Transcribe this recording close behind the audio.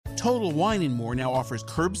Total Wine & More now offers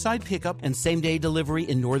curbside pickup and same-day delivery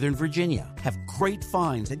in Northern Virginia. Have great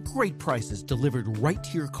finds at great prices delivered right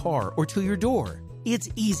to your car or to your door. It's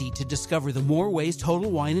easy to discover the more ways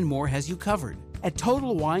Total Wine & More has you covered at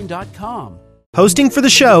TotalWine.com. Hosting for the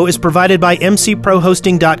show is provided by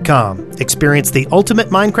MCProHosting.com. Experience the ultimate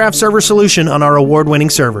Minecraft server solution on our award-winning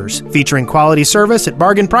servers. Featuring quality service at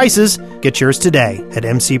bargain prices. Get yours today at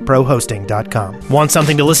MCProHosting.com. Want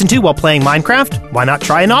something to listen to while playing Minecraft? Why not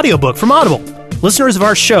try an audiobook from Audible? Listeners of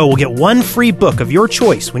our show will get one free book of your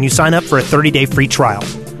choice when you sign up for a 30-day free trial.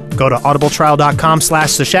 Go to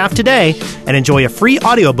audibletrial.com/theshaft today and enjoy a free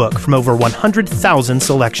audiobook from over 100,000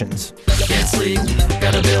 selections. Can't sleep,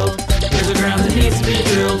 gotta build. There's a ground that needs to be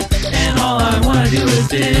drilled, and all I want to do is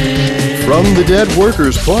dig. From the Dead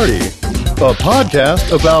Workers Party, a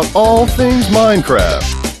podcast about all things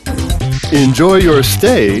Minecraft. Enjoy your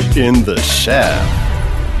stay in the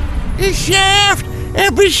Shaft. The Shaft,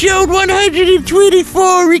 episode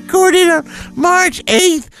 124, recorded on March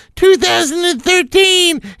 8th,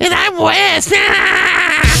 2013, and I'm Wes.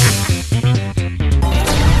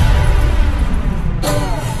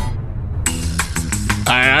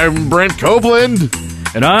 I'm Brent Copeland.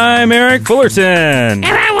 And I'm Eric Fullerton. And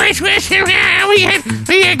I'm Wes Weston. We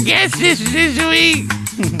had guests this week.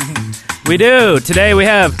 We do. Today we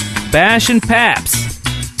have Bash-N-Paps.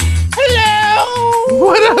 Hello.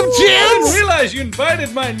 What up, I didn't gents? realize you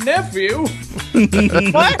invited my nephew.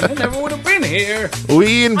 What? I never would have been here.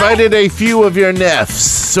 We invited a few of your neffs,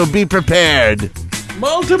 so be prepared.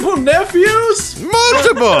 Multiple nephews?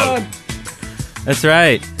 Multiple! That's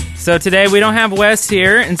right. So today we don't have Wes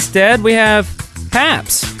here. Instead, we have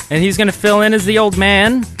Paps. And he's going to fill in as the old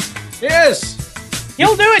man. Yes.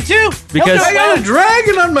 He'll do it too. Because I got a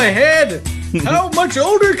dragon on my head. How much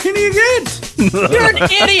older can you get? You're an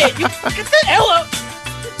idiot. You get the hell out.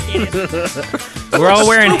 we're all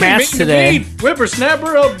wearing Don't be hats mean to today. me,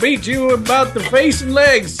 Whippersnapper, I'll beat you about the face and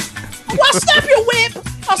legs. I'll snap your whip.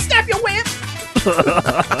 I'll snap your whip.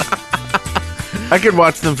 I could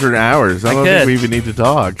watch them for hours. I don't think we even need to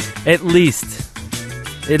talk. At least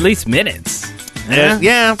minutes.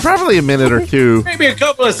 Yeah, probably a minute or two. Maybe a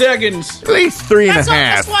couple of seconds. At least 3.5.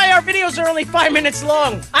 That's why our videos are only 5 minutes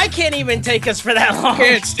long. I can't even take us for that long.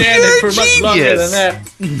 Can't stand it for much longer than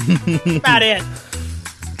that. About it.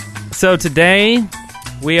 So today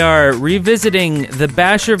we are revisiting the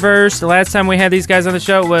Basherverse. The last time we had these guys on the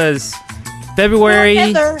show was February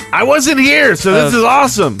I wasn't here, so this is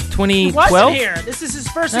awesome. 2012. He wasn't here. This is his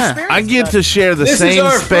first experience. I get to share the This same is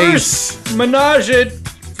our space. first menage at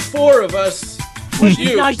 4 of us. With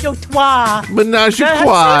you. Menage a trois. Menage a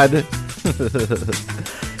quad.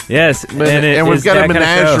 Yes, And we've got a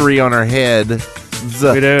menagerie on our head.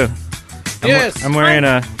 We do. Yes. I'm wearing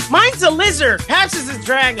a... Mine's a lizard. Paps is a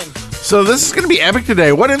dragon. So this is going to be epic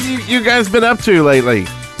today. What have you guys been up to lately?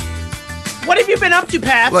 What have you been up to,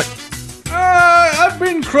 Paps? Like- I've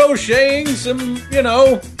been crocheting some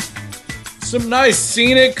nice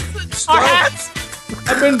scenic Our stuff. hats?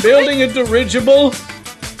 I've been building a dirigible.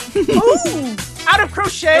 Ooh, out of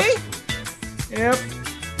crochet? Yep.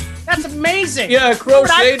 That's amazing. Yeah, What I'm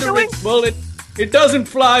crochet doing? dirigible. It doesn't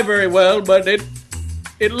fly very well, but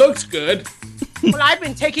it looks good. Well, I've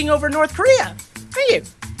been taking over North Korea. Hey, you.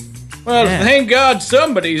 Well, thank God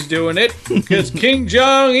somebody's doing it, because King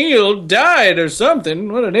Jong-il died or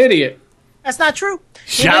something. What an idiot. That's not true.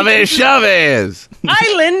 Chavez!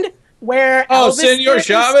 Island where Oh, Elvis Senor is-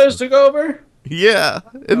 Chavez took over? Yeah,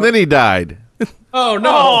 and then he died. Oh, no.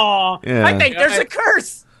 Oh, Yeah. I think there's a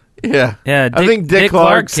curse. Yeah. Yeah, I think Dick Clark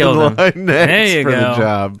Clark's killed in him. line next There you for go. the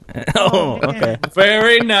job. Oh, okay.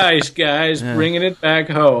 Very nice, guys. Bringing it back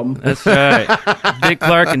home. That's right. Dick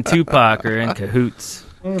Clark and Tupac are in cahoots.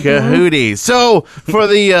 Cahooties. So, for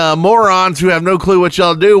the morons who have no clue what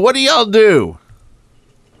y'all do, what do y'all do?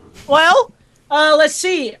 Well, let's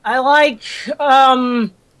see. I like,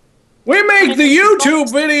 We make the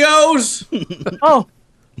YouTube videos. oh,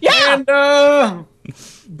 yeah. And,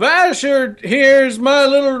 Basher here's my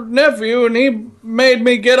little nephew, and he made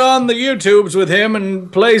me get on the YouTubes with him and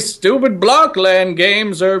play stupid Blockland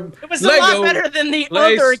games or It was Lego a lot better than the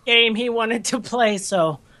place. other game he wanted to play,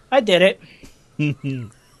 so I did it.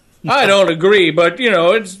 I don't agree, but, you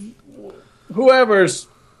know, it's whoever's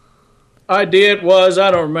idea it was.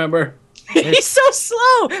 I don't remember. He's so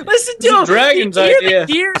slow. Listen to It's a him. dragon's You hear idea.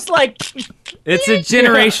 the gears like, It's a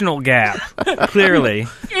generational gap, clearly.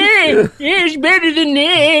 it's better than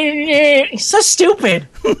that. He's so stupid.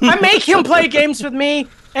 I make him play games with me,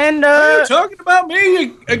 and Are you talking about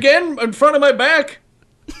me again in front of my back?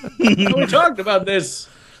 We talked about this.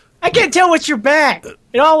 I can't tell what's your back.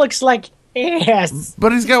 It all looks like Yes.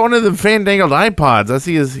 But he's got one of the fandangled iPods. I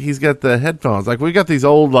see he's got the headphones. Like, we got these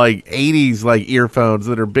old, like, 80s, like, earphones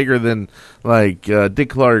that are bigger than, like, Dick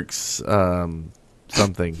Clark's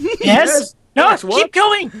something. Yes. No, Yes, what? keep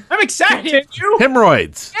going. I'm excited. You?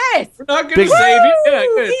 Hemorrhoids. Yes. We're not going Big- to save you. Yeah,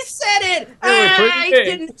 Woo! good. He said it. were pretty I big.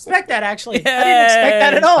 didn't expect that, actually. I didn't expect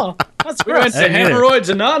that at all. That's We went gross. to Hemorrhoids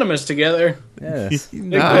Anonymous together. Yes.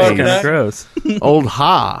 Nice. Kind of gross. Old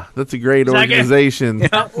Ha. That's a great Second. organization.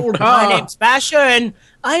 My name's Basha, and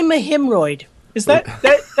I'm a hemorrhoid. Is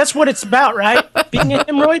that's what it's about, right? Being a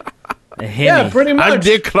hemorrhoid? A Yeah, Hemi. pretty much. I'm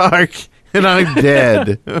Dick Clark, and I'm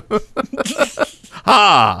dead.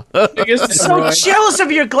 Ha! Biggest So hemorrhoid. jealous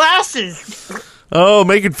of your glasses. Oh,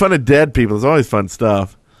 making fun of dead people is always fun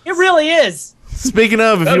stuff. It really is. Speaking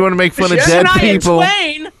of, if you want to make fun of dead Shania people,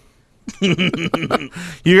 Twain. you can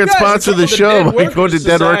Guys, sponsor it's the show Dead by going to Workers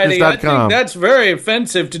Society. I think deadworkers.com. that's very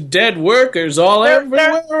offensive to dead workers all They're-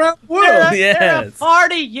 everywhere around the They're world. a Yes.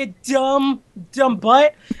 party, you dumb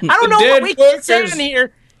butt. I don't know dead what we can say workers in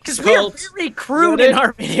here because we are cult. very crude Get in it?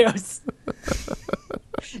 our videos.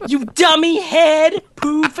 You dummy head,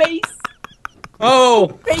 poo face,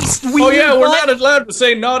 Oh, faced oh weird yeah, we're butt. not allowed to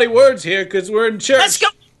say naughty words here because we're in church.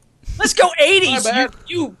 Let's go 80s. My bad.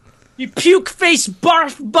 You puke face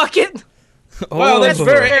barf bucket. Wow, that's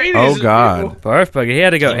very 80s. Oh, of God. people. Barf bucket. He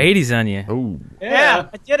had to go 80s on you. Oh, Yeah,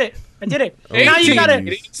 I did it. Now you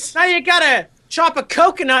 1880s. gotta chop a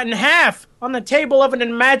coconut in half on the table of an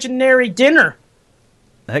imaginary dinner.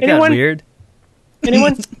 That got Anyone? weird.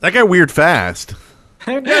 Anyone? that got weird fast.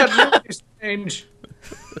 That got really strange.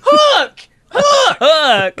 Hook!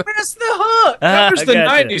 Hook! Where's the hook? That was the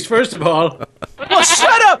Gotcha. 90s, first of all. Well,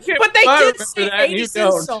 shut up! But they I did remember say that, and you 80s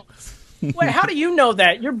don't. insults. Wait, how do you know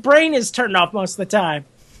that? Your brain is turned off most of the time.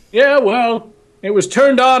 Yeah, well, it was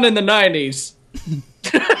turned on in the 90s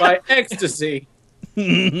by ecstasy.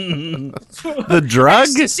 The drug?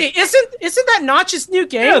 See, isn't that Notch's new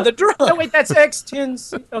game? Yeah, the drug. Oh wait, that's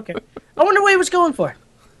X10. Okay, I wonder what he was going for.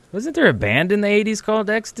 Wasn't there a band in the 80s called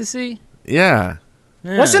Ecstasy? Yeah.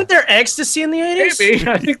 Yeah. Wasn't there ecstasy in the 80s? Maybe.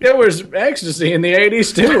 I think there was ecstasy in the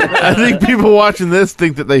 80s, too. I think people watching this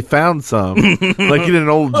think that they found some. Like in an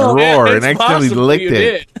old Oh, drawer yeah, and it's accidentally possible licked you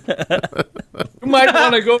it. did. You might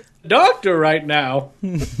want to go to the doctor right now.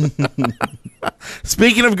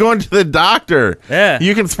 Speaking of going to the doctor, Yeah.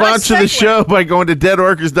 you can sponsor Nice the segue. show by going to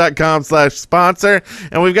deadworkers.com/sponsor.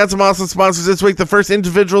 And we've got some awesome sponsors this week. The first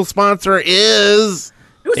individual sponsor is...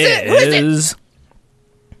 Who's it? Who is it? Is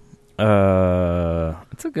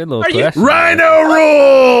it's a good little Are you- question. Rhino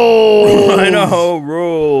Rules! Rhino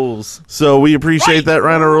rules. So we appreciate that,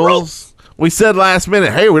 Rhino Rules. We said last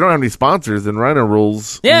minute, hey, we don't have any sponsors, and Rhino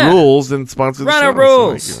Rules Yeah. rules and sponsor the Rhino show.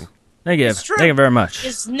 rules. So Thank you. It's true. Thank you very much.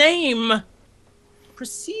 His name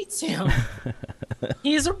precedes him.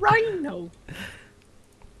 He is a rhino.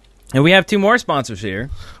 And we have two more sponsors here.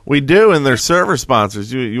 we do, and they're server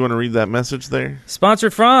sponsors. You want to read that message there?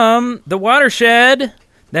 Sponsored from The Watershed.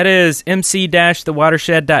 That is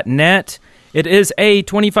mc-thewatershed.net. It is a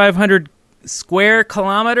 2,500 square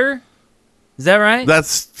kilometer. Is that right? That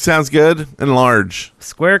sounds good and large.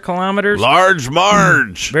 Square kilometers. Large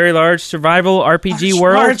Marge. Very large survival RPG Large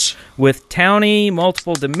world March. with towny,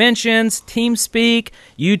 multiple dimensions, TeamSpeak,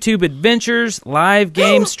 YouTube adventures, live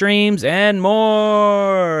game streams, and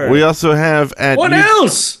more. We also have at What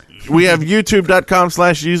else? we have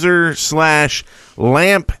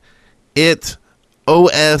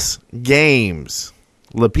youtube.com/user/lamp-it-os games.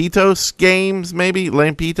 Lapitos games, maybe?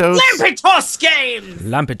 Lampitos? Lampitos games.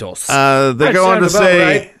 Lampitos. They That go on to sounds about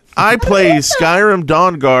say, right. I play Skyrim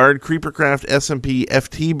Dawn Guard, Creepercraft SMP,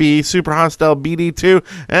 FTB, Super Hostile BD2,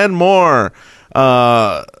 and more.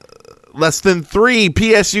 Less than 3.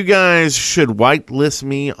 P.S. You guys should whitelist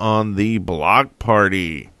me on the block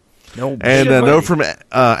party. no, And a note from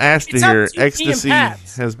Ashton It's up here. to P and Ecstasy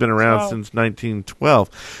Paps. has been around Oh. since 1912.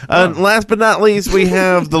 Last but not least, we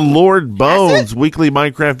have the Lord Bones weekly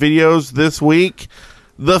Minecraft videos this week.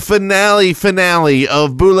 The finale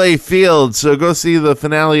of Boule Field. So go see the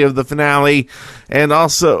finale of the finale. And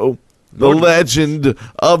also the legend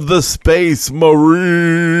of the Space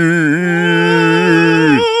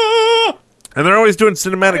Marine. And they're always doing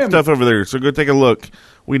cinematic stuff over there. So go take a look.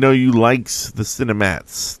 We know you likes the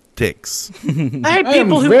cinematics. I hate I am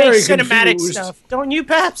people who make very cinematic confused. stuff. Don't you,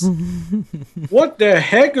 Paps? What the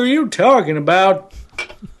heck are you talking about?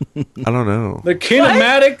 I don't know. The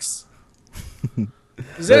kinematics?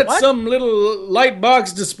 Is that What? some little light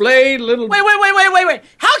box display? Little Wait.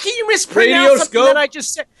 How can you mispronounce something Radioscope? that I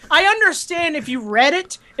just said? I understand if you read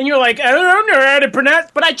it and you're like, I don't know how to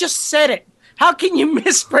pronounce, but I just said it. How can you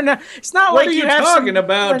mispronounce? It's not What like are you have talking some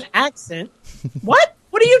about? different accent. What?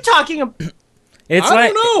 What are you talking about? It's I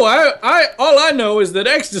like don't know. I all I know is that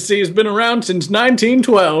ecstasy has been around since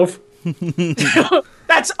 1912.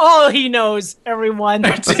 That's all he knows, everyone.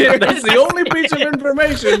 That's it. That's the only piece of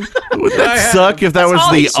information. Would I that have. suck if that That's was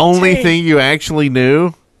all he the should only take. thing you actually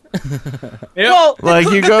knew? Yep. Well, Like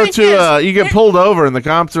you the go thing to is, you get pulled over and the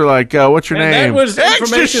cops are like, "What's your And name?" that was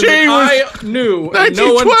information Ecstasy that I knew, and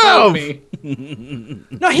no one told 1912. me.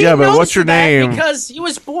 No, he Yeah, but knows what's your that name? Because he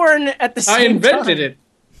was born at the I same invented time. it.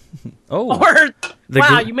 oh Or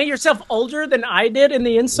wow, gr- you made yourself older than I did in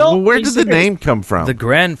the insult. Well, where Are you did the serious? name come from? the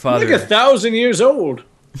grandfather. Like 1,000 years old.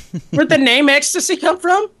 Where'd the name ecstasy come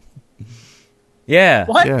from? yeah,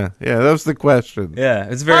 What? Yeah, that was the question. yeah,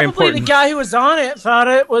 it's very Probably important. the guy who was on it thought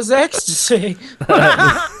it was ecstasy.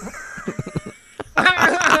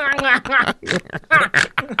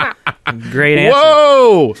 Great answer.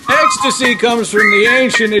 Whoa! Ecstasy comes from the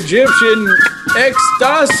ancient Egyptian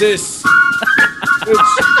ecstasis, which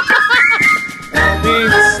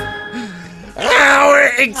means Our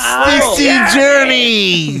ecstasy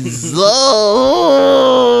journeys. Oh.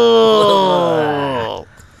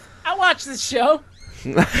 I watched this show.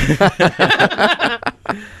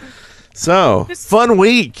 So fun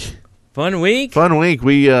week. Fun week. Fun week.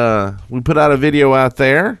 We put out a video out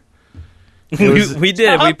there. We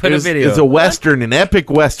did. We put a video. It's a western, an epic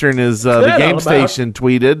western, as the that game all about? station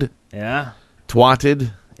tweeted, yeah.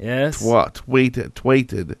 twatted, Yes.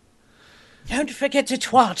 tweeted. Don't forget to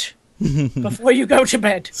twat before you go to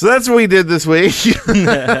bed. So that's what we did this week.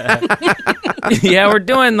 Yeah, we're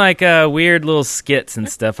doing like weird little skits and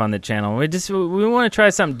stuff on the channel. We want to try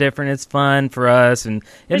something different. It's fun for us, and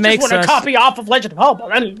it I makes just want us. to copy off of Legend of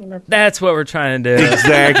Hobo. That's what we're trying to do.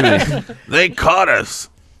 Exactly. They caught us.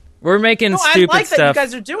 We're making No, I stupid like that stuff. you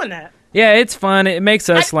guys are doing that. Yeah, it's fun. It makes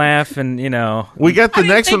us laugh, and We got the I didn't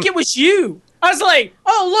next think one. it was you. I was like,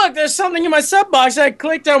 oh, look, there's something in my sub box. I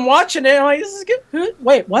clicked on watching it. I'm like, this is good. Huh?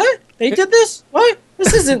 Wait, what? They did this? What?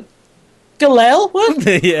 This isn't Galil?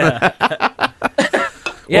 What? yeah.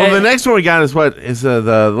 Well, the next one we got is what is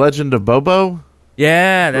the Legend of Bobo.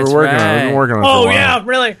 Yeah, that's We're working right. on it. We've been working on it. for a Oh, while. yeah,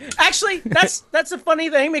 really. Actually, that's a funny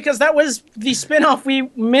thing because that was the spinoff we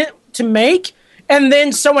meant to make. And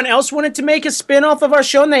then someone else wanted to make a spin-off of our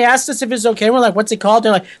show, and they asked us if it's okay. We're like, what's it called?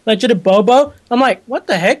 They're like, Legend of Bobo. I'm like, what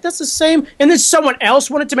the heck? That's the same. And then someone else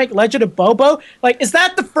wanted to make Legend of Bobo. Like, is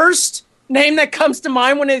that the first name that comes to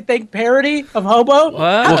mind when they think parody of Hobo? Wow.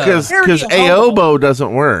 Well, because Parody of Aobo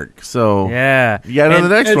doesn't work, so Yeah. you got to know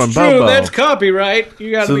the next it's one, true. Bobo. That's copyright.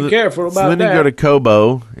 You got to be careful about so then that. you go to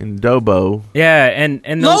Kobo and Dobo. Yeah, and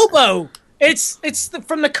the, Lobo. It's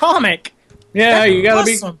from the comic. yeah, That's you got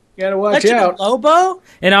to awesome. be. You got to watch Legend out. of Lobo?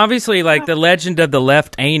 and obviously, like the legend of the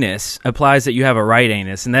left anus applies that you have a right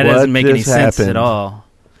anus, and that What doesn't make any just sense happened? at all.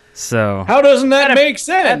 So. How doesn't that make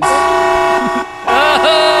sense?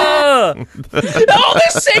 Oh! Oh,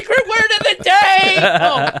 the secret word of the day!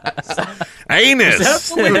 Oh, Anus.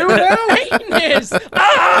 That's what we do now. Anus!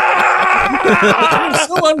 I'm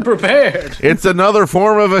so unprepared. It's another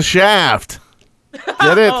form of a shaft.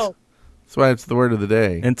 Get it? Oh. That's why it's the word of the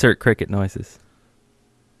day. Insert cricket noises.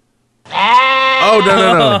 Oh,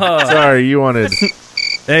 no. Sorry, you wanted.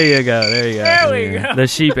 There you go. There you go. There we go. The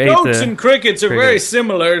sheep ate Goats the. and crickets are very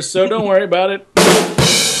similar, so don't worry about it.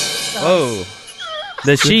 Whoa.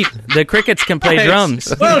 The sheep. The crickets can play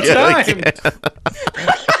drums. Well timed.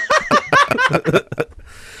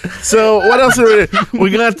 So what else are we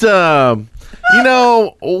got?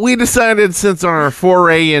 We decided since our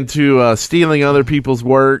foray into stealing other people's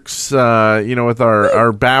works, with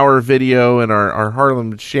our Bauer video and our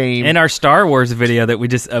Harlem Shame, And our Star Wars video that we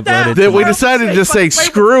just uploaded. that we Well, decided to just say wait,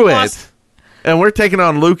 screw wait, it, and we're taking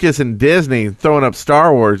on Lucas and Disney, throwing up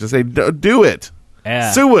Star Wars, and say do it, Yeah.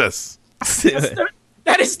 sue us.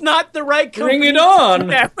 That is not the right company Bring it on.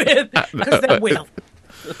 because they will.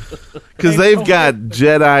 Because they've got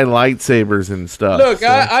Jedi lightsabers and stuff. Look,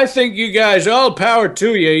 so. I think you guys, all power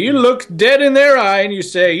to you. You look dead in their eye and you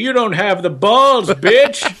say, you don't have the balls,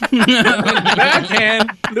 bitch. And then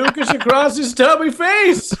backhand Lucas across his tubby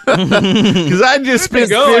face. Because I just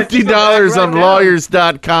spent go. I think I'm $50 back on right now.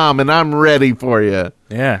 lawyers.com and I'm ready for you.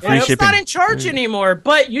 Yeah, free Well, it's shipping. not in charge anymore,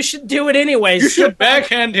 but you should do it anyways. You should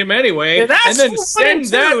backhand him anyway, Yeah, that's and then what send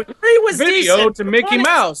it that do. Three was video decent. to Mickey What is-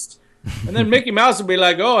 Mouse. And then Mickey Mouse will be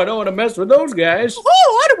like, oh, I don't want to mess with those guys.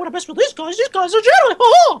 Oh, I don't want to mess with these guys. These guys are Jedi.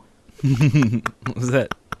 Oh. What was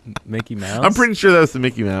that Mickey Mouse? I'm pretty sure that's the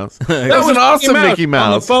Mickey Mouse. That was an awesome Mickey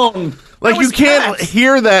Mouse. On the phone. Like, was you can't fast.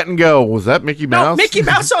 hear that and go, was that Mickey No, Mouse? Mickey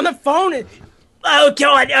Mouse on the phone. Oh,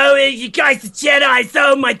 God. Oh, you guys are Jedi.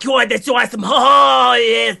 Oh, my God. That's awesome. Oh,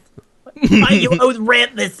 yes. You owe the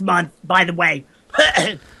rent this month, by the way.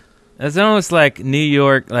 It's almost like New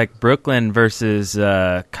York, like Brooklyn versus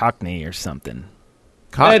Cockney or something.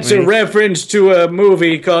 That's a reference to a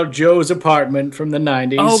movie called Joe's Apartment from the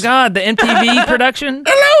 90s. Oh, God, the MTV production?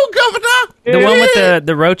 Hello, Governor. The one with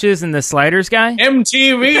the roaches and the sliders guy?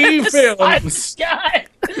 MTV Films. Guy.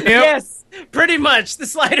 Yes, pretty much. The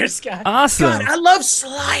Sliders guy. Awesome. God, I love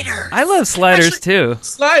Sliders. I love sliders, too.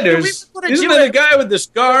 Sliders. Isn't that the guy with the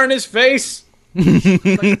scar on his face?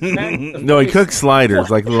 No, he cooks sliders,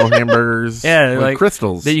 like little hamburgers. Yeah, with like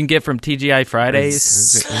crystals. that you can get from TGI Fridays.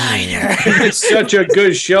 Sliders. It's such a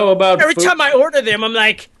good show about Every food. time I order them, I'm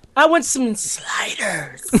like, I want some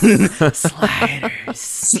sliders.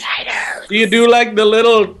 Sliders. Do you do like the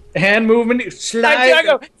little hand movement? I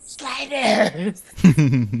go, sliders.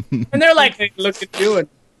 And they're like, Look at you and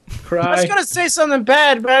I was cry. going to say something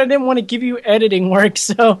bad, but I didn't want to give you editing work,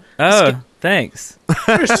 so. Oh, thanks.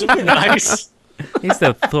 You're so nice. He's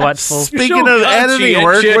so thoughtful. Speaking so of punchy editing and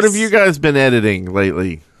work, chicks. what have you guys been editing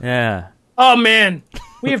lately? Yeah. Oh, man.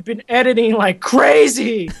 We have been editing like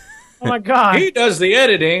crazy. Oh, my God. He does the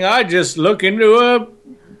editing. I just look into a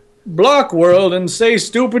block world and say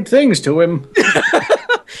stupid things to him.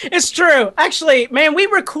 It's true. Actually, man, we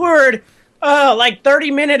record like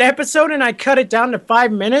 30-minute episode, and I cut it down to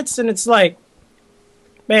 5 minutes, and it's like,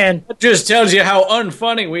 man. It just tells you how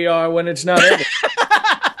unfunny we are when it's not edited.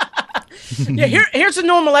 Yeah, here's a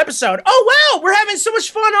normal episode. Oh, wow, we're having so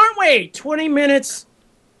much fun, aren't we? 20 minutes.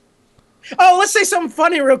 Oh, let's say something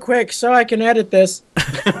funny real quick so I can edit this.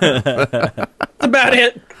 That's about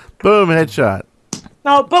it. Boom, headshot.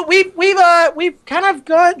 No, but we've kind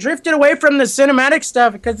of drifted away from the cinematic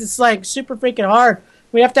stuff because it's like super freaking hard.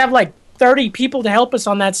 We have to have like 30 people to help us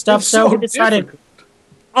on that stuff. It's So so we decided, difficult.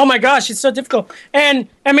 oh my gosh, it's so difficult. And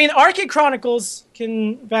I mean, Arcade Chronicles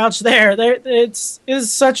can vouch there. It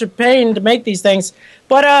is such a pain to make these things.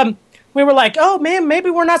 But we were like, oh man, maybe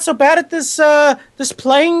we're not so bad at this this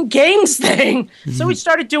playing games thing. So we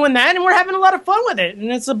started doing that, and we're having a lot of fun with it,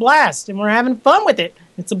 and it's a blast. And we're having fun with it.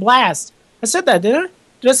 It's a blast. I said that, didn't I?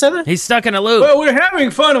 Did I say that? He's stuck in a loop. Well, we're having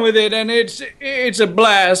fun with it, and it's a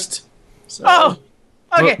blast. So. Oh,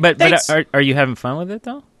 okay. But thanks. are you having fun with it,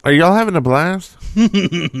 though? Are y'all having a blast?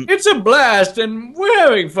 It's a blast, and we're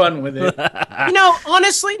having fun with it. You know,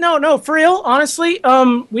 honestly, no, for real, honestly,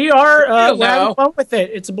 we are real we're having now. fun with it.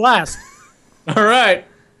 It's a blast. All right.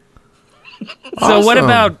 So what Awesome.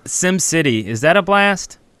 about SimCity? Is that a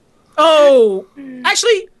blast? Oh,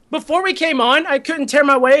 actually, before we came on, I couldn't tear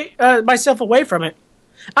myself away from it.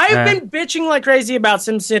 I have been bitching like crazy about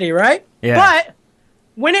SimCity, right? Yeah. But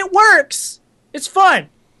when it works, it's fun.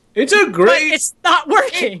 It's a But great it's not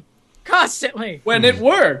working constantly. when it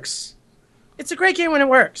works. It's a great game when it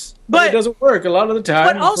works. But it But doesn't work a lot of the time.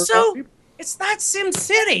 but also, it's not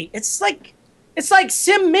SimCity. It's like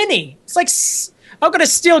Sim Mini. It's like I'm gonna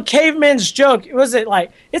steal Caveman's joke. Was it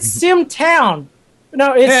like it's Sim Town?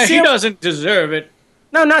 No, it's Yeah, he Sim. doesn't deserve it.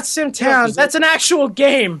 No, not Sim Town. That's an actual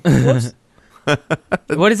game. Whoops.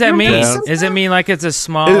 What does that You mean? remember Does it mean like it's a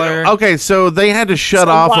smaller, Okay, so they had to shut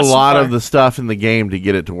So off a watch lot the of the stuff in the game to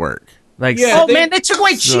get it to work. like Yeah. Oh they- man, they took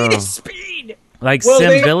away So- cheetah speed. like Well,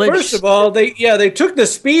 Sim Village? first of all, they took the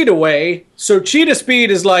speed away, so cheetah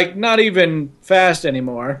speed is like not even fast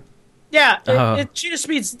anymore. Yeah, Oh. cheetah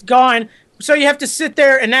speed's gone. So you have to sit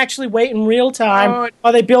there and actually wait in real time Oh.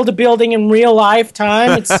 while they build a building in real life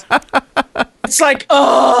time. It's like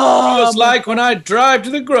It's like when I drive to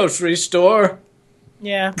the grocery store.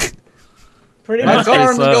 yeah, pretty My much. car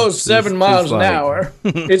only slow. goes 7 Just miles an like- hour.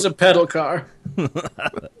 It's a pedal car.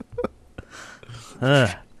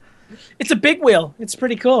 It's a big wheel. It's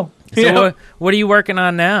pretty cool. So Yeah. what are you working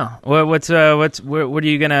on now? What are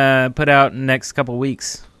you gonna put out in the next couple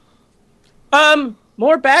weeks?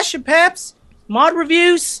 More Bash-N-Paps, mod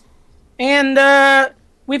reviews, and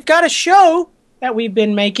we've got a show that we've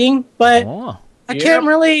been making, but Oh, I can't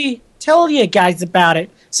really tell you guys about it.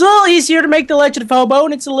 It's a little easier to make the Legend of Hobo,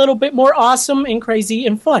 and it's a little bit more awesome and crazy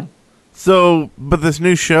and fun. So, but this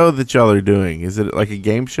new show that y'all are doing, is it like a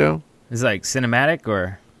game show? is it like cinematic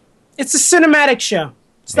or? It's a cinematic show.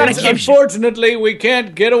 It's not a game show. Unfortunately, we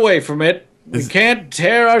can't get away from it. We can't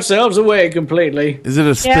tear ourselves away completely. Is it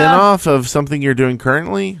a spin-off of something you're doing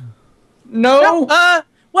currently? No.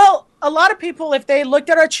 Well, a lot of people, if they looked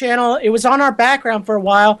at our channel, it was on our background for a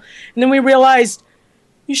while, and then we realized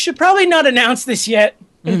you should probably not announce this yet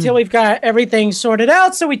until we've got everything sorted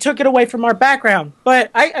out. So we took it away from our background. But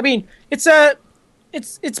I mean, it's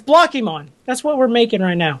Blockymon. That's what we're making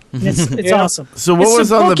right now. And it's Yeah. awesome. So what It's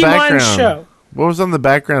was a on the Pokemon background? show. What was on the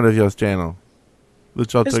background of y'all's channel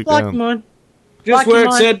that y'all It's took down? Blockymon. Just where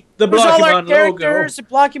it said the It was all our Blockymon characters, the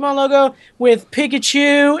Blockymon logo with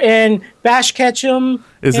Pikachu and Bash Ketchum.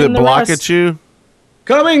 Is and it the rest. Blockachu?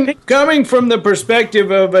 Coming from the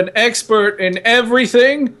perspective of an expert in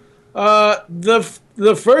everything,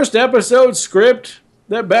 the first episode script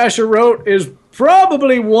that Basher wrote is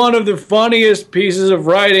probably one of the funniest pieces of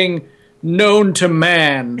writing known to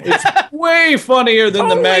man. It's way funnier than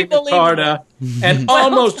the Magna Carta, and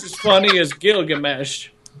almost as funny as Gilgamesh.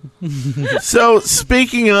 So,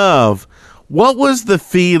 speaking of, what was the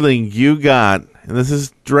feeling you got, and this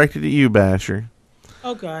is directed at you, Basher,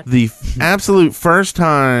 Oh, God. the absolute first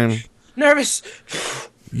time Nervous.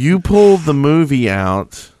 you pulled the movie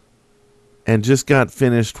out and just got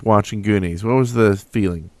finished watching Goonies? What was the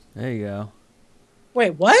feeling? There you go.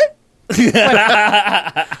 Wait, what?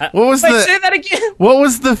 What was Wait, say that again. What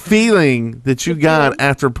was the feeling that you got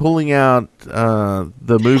after pulling out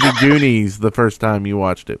the movie Goonies the first time you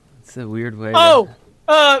watched it? It's a weird way.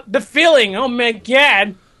 The feeling. Oh, my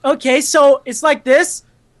God. Okay, so it's like this.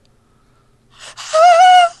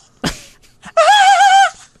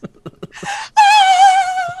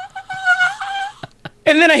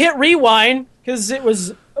 And then I hit rewind because it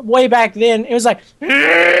was way back then. It was like,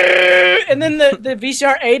 and then the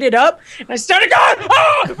VCR ate it up, and I started going,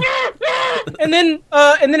 and then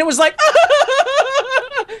it was like,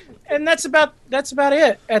 and that's about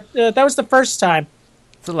it. That was the first time.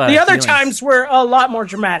 A lot the of other feelings. times were a lot more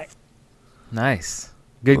dramatic. Nice.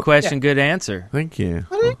 Good question, good answer. Thank you.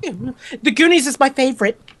 The Goonies is my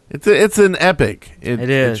favorite. It's an epic. It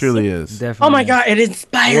is. It truly is. Definitely. Oh my God, it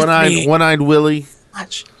inspires me. One-eyed Willie.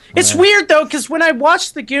 Much. It's weird though, because when I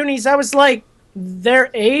watched the Goonies, I was like their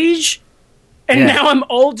age, and now I'm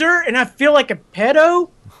older, and I feel like a pedo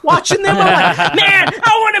watching them. I'm like, man,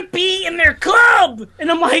 I want to be in their club, and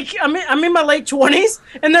I'm like, I'm in my late 20s,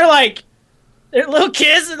 and they're little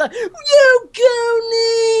kids, and like, yo,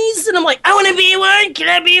 Goonies, and I'm like, I want to be one. Can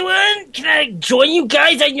I be one? Can I join you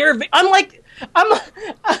guys on your? I'm like.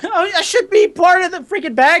 I should be part of the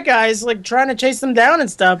freaking bad guys, like trying to chase them down and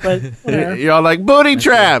stuff. But whatever. Y'all like booty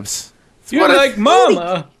traps. You're like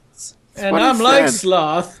Mama, and what I'm it like said.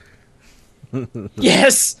 Sloth.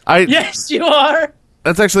 Yes, yes, you are.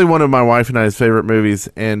 That's actually one of my wife and I's favorite movies,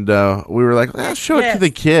 and we were like, let's show it to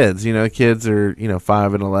the kids. You know, kids are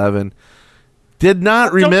 5 and 11. Did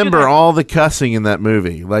not remember all the cussing in that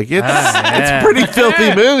movie. Like it's a pretty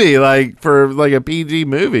filthy movie, like for like a PG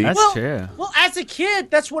movie. That's true. Well, as a kid,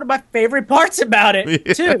 that's one of my favorite parts about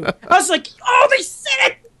it too. I was like, oh, they said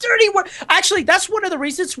a dirty word. Actually, that's one of the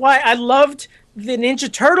reasons why I loved the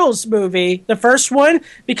Ninja Turtles movie, the first one,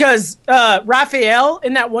 because Raphael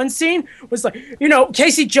in that one scene was like,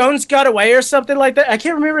 Casey Jones got away or something like that. I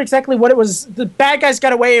can't remember exactly what it was. The bad guys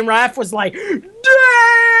got away, and Raph was like, damn!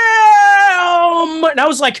 And I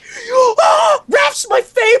was like, oh, Raph's my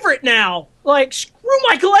favorite now. Like, screw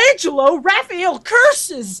Michelangelo, Raphael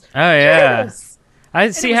curses. Oh yeah, Yes.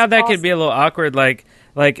 I see how that could be a little awkward. Like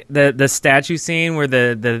the statue scene where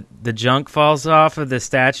the junk falls off of the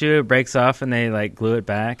statue, it breaks off, and they like glue it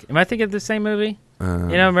back. Am I thinking of the same movie?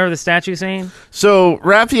 Remember the statue scene? So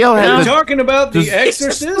Raphael had. Are you talking about The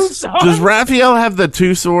Exorcist? Does Raphael have the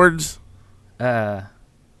two swords?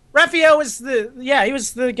 Raphael was he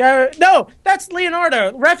was the guy. No, that's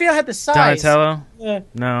Leonardo. Raphael had the size. Donatello?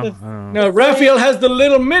 No. No, Raphael has the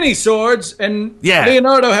little mini swords, and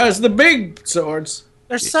Leonardo has the big swords.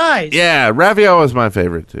 Their size. Yeah, Raphael was my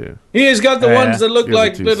favorite too. He has got the ones that look He has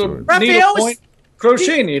like the two little swords. Raphael needlepoint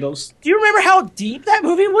crochet needles. Do you remember how deep that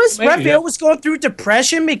movie was? Maybe, Raphael yeah. was going through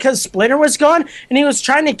depression because Splinter was gone, and he was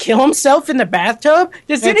trying to kill himself in the bathtub.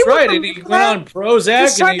 Does That's anyone right, and he remember went that? on Prozac. He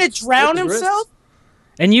was trying and to drown slit his wrists. himself.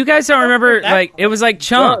 And you guys don't remember, that like, it was like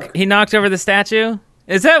Chunk. Dark. He knocked over the statue.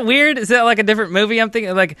 Is that weird? Is that like a different movie? I'm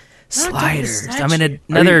thinking, like, Knocked over the Sliders. I'm in statue.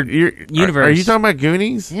 another You're- universe. Are you talking about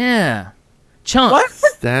Goonies? Yeah. Chunk. What?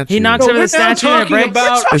 Statue. He knocks over we're the now statue and it talking breaks.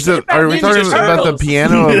 about Are we Ninja talking about the Turtles.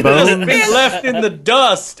 piano of That's bone? been left in the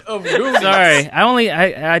dust of Goonies. Sorry.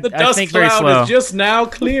 I The I dust think very cloud slow. is just now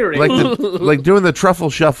clearing. like doing the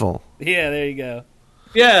truffle shuffle. Yeah, there you go.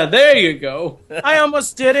 Yeah, there you go. I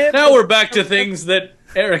almost did it. Now we're back to things that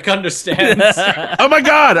Eric understands. Oh my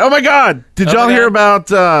god! Did y'all hear about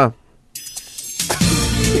From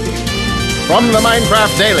the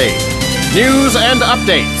Minecraft Daily, news and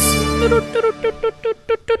updates.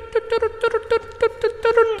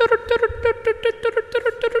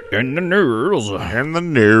 in the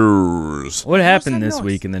news? What happened this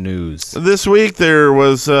week in the news? This week there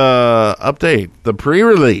was update, the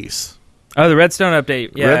pre-release. Oh, the Redstone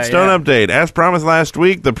update. Yeah, Redstone update. As promised last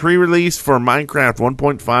week, the pre-release for Minecraft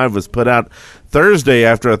 1.5 was put out Thursday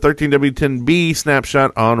after a 13W10B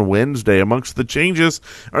snapshot on Wednesday. Amongst the changes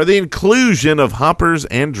are the inclusion of hoppers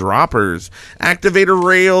and droppers, activator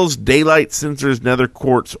rails, daylight sensors, nether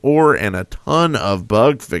quartz ore, and a ton of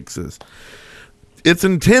bug fixes. It's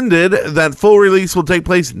intended that full release will take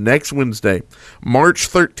place next Wednesday, March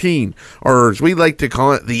 13, or as we like to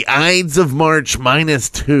call it, the Ides of March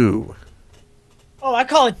 -2. Oh, I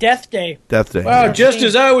call it Death Day. Death Day. Wow, just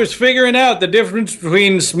as I was figuring out the difference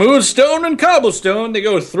between smooth stone and cobblestone, they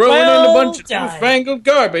go throwing in a bunch of newfangled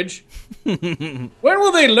garbage. When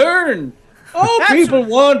will they learn? All people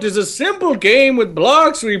want is a simple game with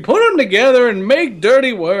blocks where you put them together and make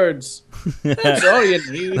dirty words. That's all you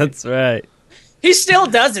need. That's right. He still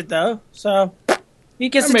does it, though, so he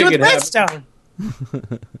gets to do it with redstone.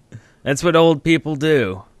 That's what old people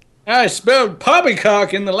do. I spelled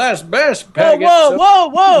poppycock in the last Bash-N-Paps.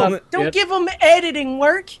 Whoa. Don't give him editing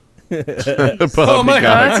work. Oh, my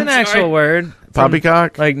God. That's an actual word.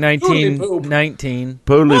 Poppycock? Like 1919.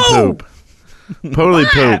 Poodly poop. Poodly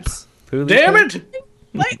poop. Damn it!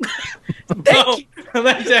 Thank you.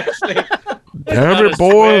 That's actually... Damn it,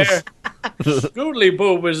 boys. Goodly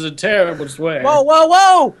poop is a terrible swear. Whoa.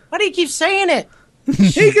 Why do you keep saying it?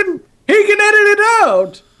 He can edit it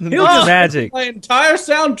out. He'll just Magic. play my entire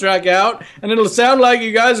soundtrack out, and it'll sound like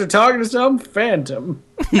you guys are talking to some phantom.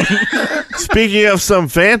 Speaking of some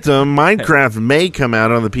phantom, Minecraft may come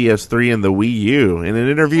out on the PS3 and the Wii U. In an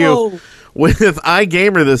interview with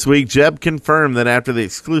iGamer this week, Jeb confirmed that after the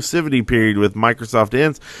exclusivity period with Microsoft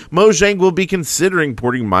ends, Mojang will be considering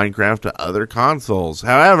porting Minecraft to other consoles.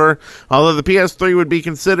 However, although the PS3 would be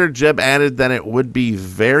considered, Jeb added that it would be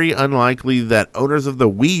very unlikely that owners of the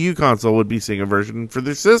Wii U console would be seeing a version for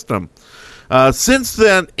their system. Since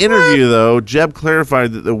that interview, though, Jeb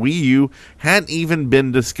clarified that the Wii U hadn't even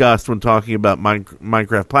been discussed when talking about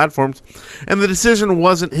Minecraft platforms, and the decision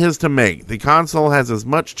wasn't his to make. The console has as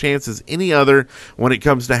much chance as any other when it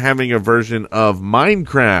comes to having a version of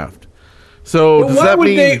Minecraft. So does that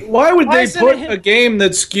mean... Why would they put a game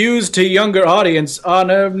that skews to younger audience on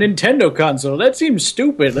a Nintendo console? That seems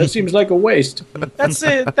stupid. That seems like a waste. That's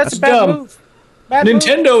a bad dumb. move. Bad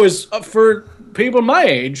Nintendo move. is for people my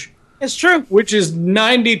age. It's true. Which is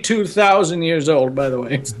 92,000 years old, by the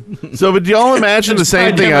way. So, but do y'all imagine the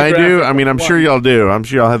same thing I do? I mean, I'm sure y'all do. I'm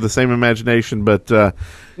sure y'all have the same imagination, but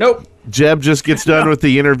nope. Jeb just gets done with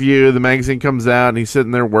the interview. The magazine comes out, and he's sitting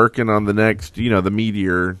there working on the next, the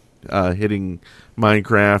meteor hitting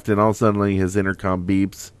Minecraft, and all of a sudden his intercom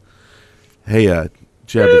beeps. Hey,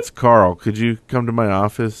 Jeb, it's Carl. Could you come to my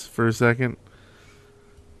office for a second?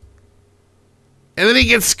 And then he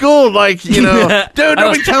gets schooled, dude,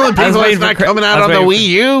 don't be telling people it's not coming out on the Wii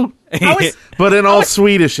U. But in all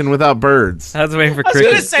Swedish and without birds. I was waiting for I was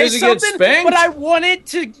going to cricket. say something, but I wanted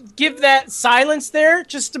to give that silence there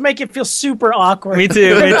just to make it feel super awkward. Me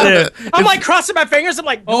too. I'm like crossing my fingers. I'm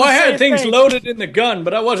like, I had things loaded in the gun,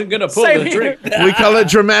 but I wasn't going to pull the trigger. We call it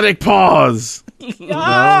dramatic pause.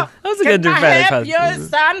 That was a good dramatic pause. Can I have you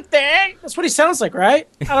something? That's what he sounds like, right?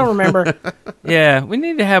 I don't remember. Yeah, we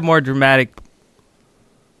need to have more dramatic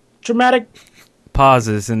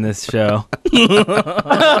pauses in this show. See what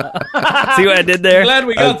I did there? Glad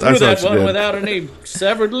we got through that one without any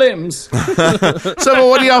severed limbs. So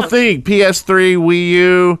what do y'all think? PS3, Wii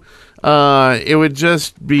U, it would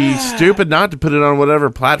just be stupid not to put it on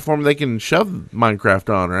whatever platform they can shove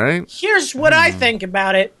Minecraft on, right? Here's what I think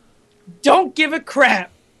about it. Don't give a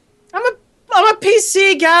crap. I'm a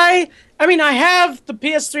PC guy. I mean, I have the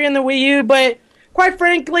PS3 and the Wii U, but quite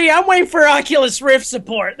frankly, I'm waiting for Oculus Rift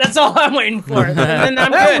support. That's all I'm waiting for. And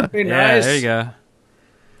I'm that good. would be Yeah, nice. there you go.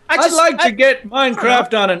 I'd like to get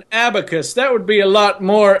Minecraft on an abacus. That would be a lot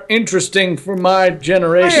more interesting for my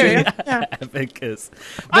generation. Abacus.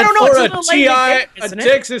 I don't know. Or It's a little TI, late, a isn't it?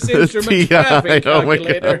 Texas Instruments graphic Oh my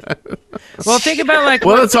calculator. God. Well, think about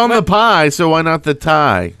Well, it's on the pie, so why not the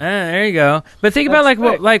tie? there you go. But think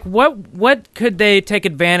about what could they take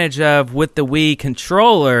advantage of with the Wii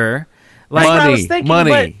controller? That's what I was thinking,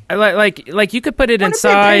 Money. Like you could put it Wouldn't it be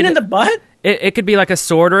a inside. pain in the butt? It could be like a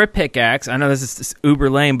sword or a pickaxe. I know this is uber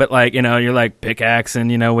lame, but you're like pickaxe and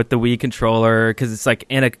with the Wii controller because it's like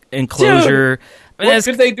in a enclosure. What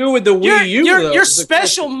could they do with the Wii U? Your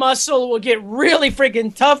special muscle will get really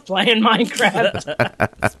freaking tough playing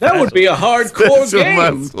Minecraft. That would be a hardcore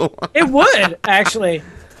game. It would, actually.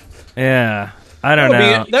 Yeah, I don't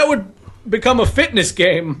know. That would become a fitness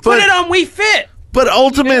game. Put it on Wii Fit. But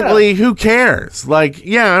ultimately, who cares?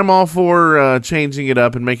 I'm all for changing it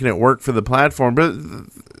up and making it work for the platform. But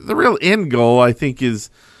the real end goal, I think, is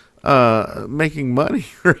making money,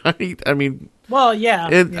 right? I mean, Well, yeah.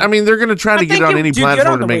 I mean, they're going to try to get think on it any would do good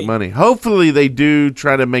platform on to the make Wii. money. Hopefully, they do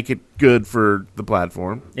try to make it good for the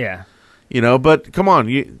platform. Yeah. But come on,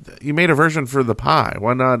 you made a version for the Pi.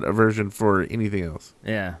 Why not a version for anything else?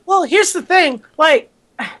 Yeah. Well, here's the thing. Like,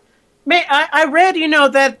 I read,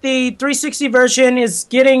 that the 360 version is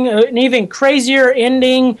getting an even crazier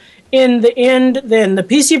ending in the end than the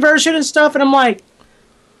PC version and stuff. And I'm like,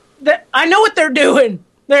 I know what they're doing.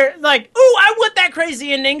 They're like, ooh, I want that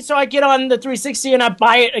crazy ending. So I get on the 360 and I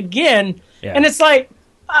buy it again. Yeah. And it's like,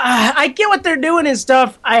 I get what they're doing and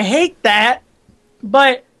stuff. I hate that.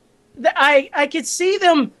 But I could see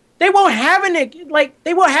them. They won't have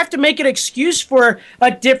they won't have to make an excuse for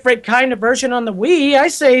a different kind of version on the Wii. I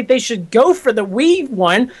say they should go for the Wii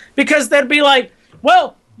one because they'd be like,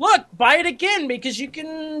 well, look, buy it again because you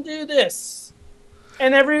can do this,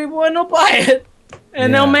 and everyone will buy it,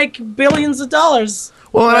 and they'll make billions of dollars.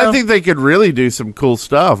 Well, and I think they could really do some cool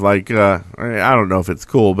stuff. Like, I don't know if it's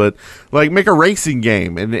cool, but like make a racing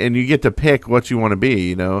game, and you get to pick what you want to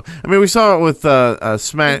be. I mean, we saw it with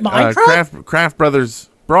Craft Brothers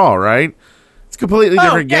Brawl, right? It's a completely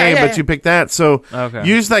different game, but you pick that. So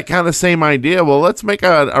use that kind of same idea. Well, let's make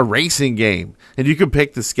a racing game, and you can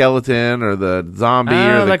pick the skeleton or the zombie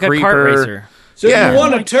or the like creeper. A kart racer. So you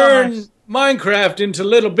want to turn Minecraft into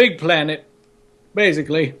Little Big Planet,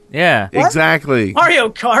 basically. Yeah. What? Exactly. Mario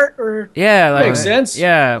Kart or Makes sense.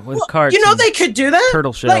 Yeah, with carts. They could do that.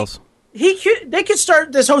 Turtle shells. They could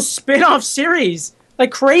start this whole spin-off series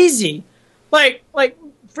like crazy, like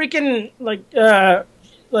freaking like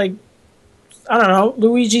I don't know,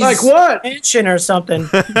 Luigi's like what? Mansion or something.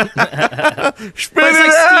 Spin it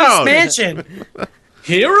Steve's out. Mansion.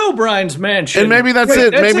 Herobrine's Mansion. And maybe that's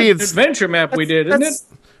it. That's Maybe an it's adventure map we did, isn't it?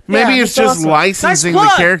 maybe it's just awesome. licensing Nice the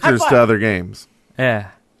plug. characters High to five. other games.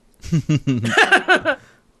 Yeah.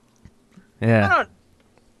 Yeah.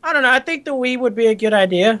 I don't know. I think the Wii would be a good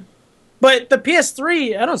idea, but the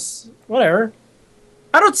PS3, whatever.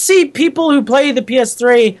 I don't see people who play the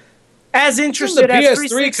PS3 as interested the as PS3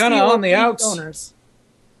 360 kinda or on the Wii outs? owners.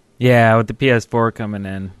 Yeah, with the PS4 coming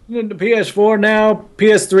in. Isn't the PS4 now?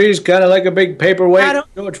 PS3 is kind of like a big I paperweight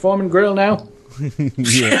don't- George Foreman grill now.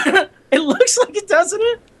 It looks like it, doesn't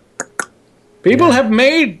it? People have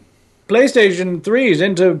made PlayStation 3s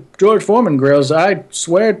into George Foreman grills. I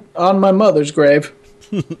swear on my mother's grave.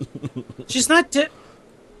 She's not.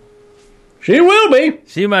 She will be.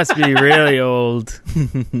 She must be really old.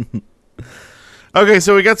 Okay,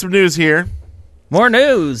 so we got some news here. More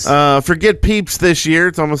news. Forget Peeps this year.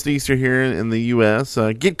 It's almost Easter here in the U.S.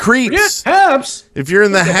 Get Creeps. Yes, Paps. If you're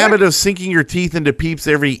in the habit of sinking your teeth into Peeps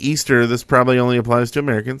every Easter, this probably only applies to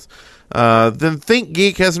Americans. Then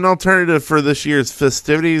ThinkGeek has an alternative for this year's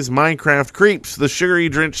festivities. Minecraft Creeps. The sugary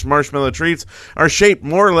drenched marshmallow treats are shaped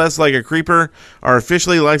more or less like a creeper, are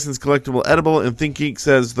officially licensed collectible edible, and ThinkGeek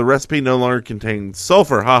says the recipe no longer contains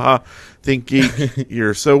sulfur. Haha. ThinkGeek,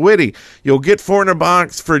 you're so witty. You'll get 4 in a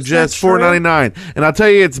box for just $4.99. And I'll tell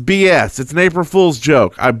you, it's BS. It's an April Fool's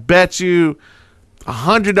joke. I bet you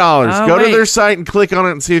 $100. Go to their site and click on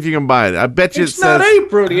it and see if you can buy it. I bet you It's not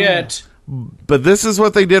April yet. But this is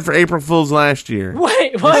what they did for April Fools last year.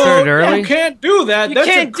 Wait, They started early? You can't do that. You That's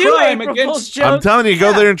can't a do crime April Fool's against. joke. I'm telling you,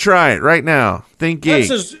 go there and try it right now.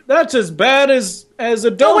 ThinkGeek. That's as bad as No,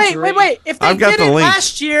 adultery. wait. If they I've got did the it link.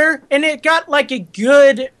 last year and it got like a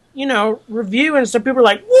good, review, and some people are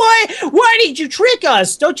like, why did you trick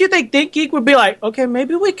us? Don't you think ThinkGeek would be like, okay,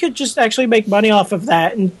 maybe we could just actually make money off of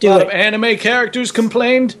that and A do lot of it? anime characters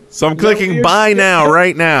complained. So I'm clicking buy now,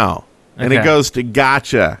 right now. And it Okay. goes to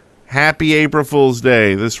gotcha. Happy April Fool's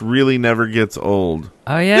Day. This really never gets old.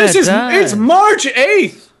 Oh, yeah, This it is does. it's March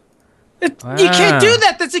 8th. You can't do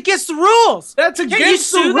that. That's against the rules. That's Can't you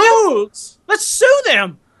against the sue them? rules. Let's sue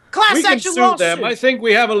them. Class We can action sue lawsuit. them. I think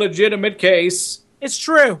we have a legitimate case. It's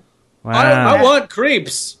true. Wow. I want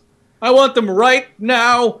creeps. I want them right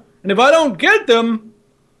now. And if I don't get them,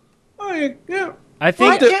 I Why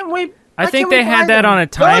think can't we? I why think can't we they had buy that them? on a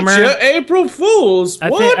timer. gotcha, April Fools.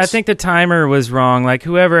 What? I think the timer was wrong. Like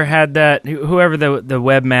whoever had that, whoever the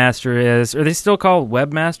webmaster is, are they still called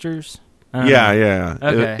webmasters? I don't know. Yeah.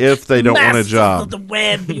 Okay. If they don't want a Masters job. of the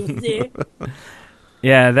web, you see.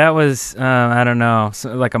 Yeah, that was I don't know,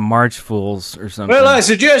 like a March Fools or something. Well, I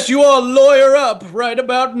suggest you all lawyer up right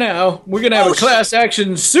about now. We're going to have a class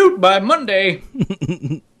action suit by Monday.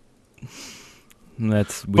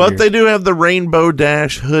 That's weird. But they do have the Rainbow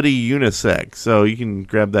Dash hoodie unisex, so you can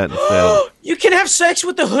grab that instead. You can have sex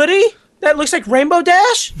with the hoodie that looks like Rainbow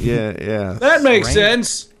Dash? Yeah. That makes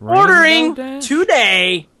sense. Ordering Dash?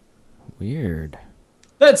 today. Weird.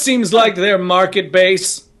 That seems like their market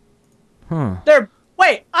base.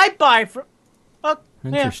 I buy from. Yeah.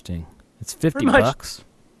 Interesting. It's 50 Pretty much. bucks.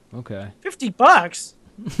 Okay. $50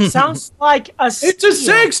 sounds like a steal. It's a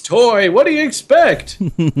sex toy. What do you expect?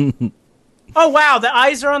 Oh wow, the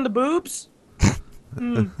eyes are on the boobs.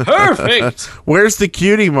 Perfect. Where's the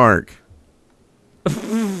cutie mark?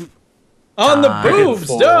 On the boobs,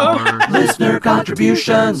 duh. Listener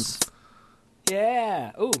contributions.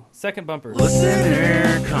 Yeah. Ooh, second bumper.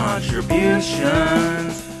 Listener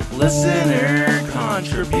contributions. Listener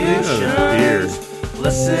contributions.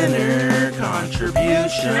 Listener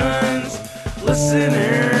contributions.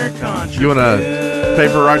 Listener contributions. You want to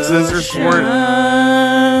paper, rock, scissors for it?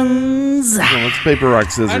 Let's paper,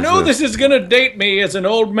 rock, scissors. I know this is gonna date me as an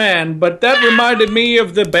old man, but that reminded me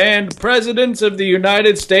of the band Presidents of the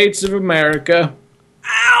United States of America.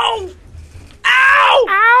 Ow! Ow!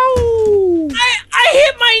 Ow! I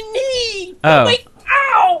hit my knee. Oh. Wait,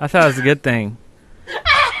 ow! I thought it was a good thing.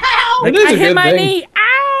 Ow! It is I a hit good my thing. knee.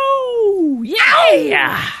 Ow!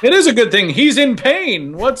 Yeah! It is a good thing. He's in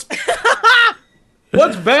pain. What's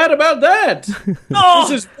bad about that? Oh.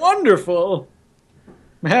 This is wonderful.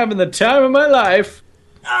 I'm having the time of my life.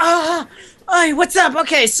 Hey, what's up?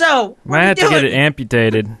 Okay, so what Might are we have to get doing? it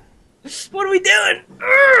amputated. What are we doing?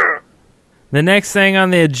 Urgh. The next thing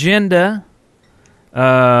on the agenda,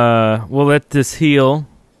 we'll let this heal.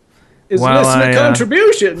 Is While listener I,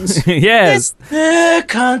 contributions. Yes. The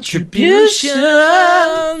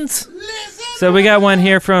contributions. So we got one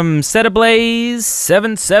here from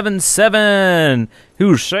SetAblaze777,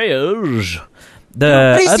 who says,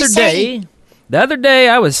 the other day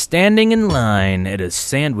I was standing in line at a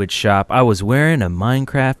sandwich shop. I was wearing a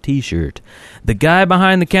Minecraft t-shirt. The guy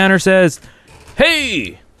behind the counter says,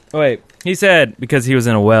 "Hey!" Oh, wait. He said, because he was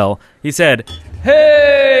in a well, he said,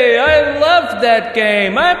 "Hey, I loved that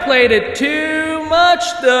game. I played it too much,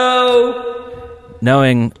 though."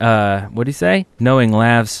 Knowing, what'd he say? Knowing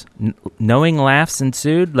laughs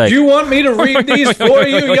ensued. Like, Do you want me to read these for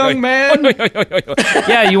you, young man?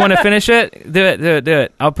 yeah, you want to finish it? Do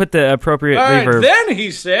it. I'll put the appropriate All right, reverb. then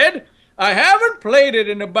he said, I haven't played it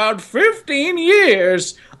in about 15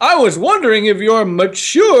 years. I was wondering if your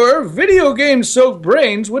mature video game soaked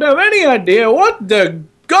brains would have any idea what the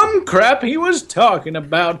gum crap he was talking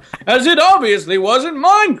about, as it obviously wasn't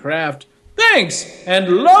Minecraft. Thanks, and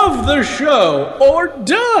love the show, or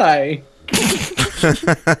die.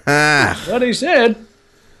 What he said.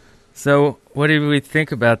 So, what did we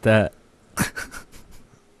think about that?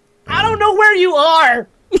 I don't know where you are.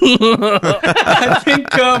 I think,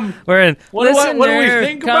 We're in. What do we listener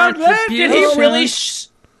think about that? Did he really?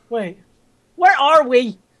 Wait, where are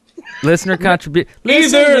we? Listener contribute.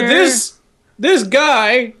 either this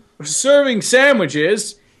guy serving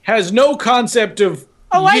sandwiches has no concept of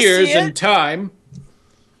I years see it. and time,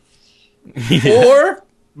 or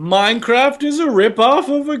Minecraft is a ripoff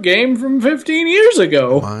of a game from 15 years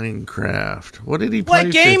ago. Minecraft. What did he play?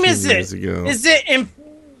 What game 15 is years it? ago? Is it?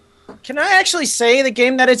 Can I actually say the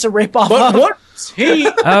game that it's a ripoff But of? what's he?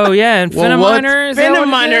 Oh yeah, Well, Infiniminer. Is that what it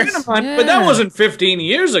Infiniminer. is? But that wasn't 15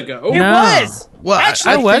 years ago. It No. was. Well,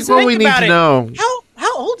 Actually, I think was what we need about to it. know,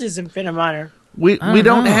 How old is Infiniminer? we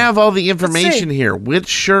don't know. have all the information see. here. Which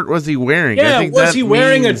shirt was he wearing? I Yeah, think was that he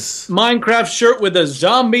wearing means- a Minecraft shirt with a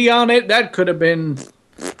zombie on it? That could have been.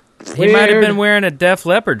 He might have weird. been wearing a Def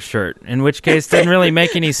Leppard shirt, in which case it didn't really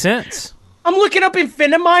make any sense. I'm looking up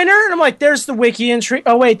Infiniminer, and I'm like, there's the wiki entry.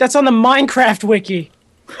 Oh, wait, that's on the Minecraft wiki.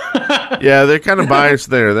 Yeah, they're kind of biased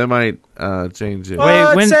there. They might change it.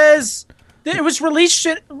 Wait, when- It says it was released.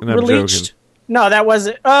 Released. No, that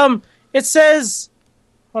wasn't. It says.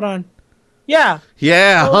 Hold on. Yeah.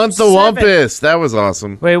 Yeah, Hunt the 07. Wumpus. That was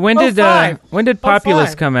awesome. Wait, when did 05. Populous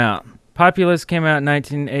 05. come out? Populous came out in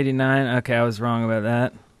 1989. Okay, I was wrong about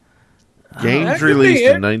that. that Games could be released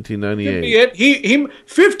it. in 1998. It. He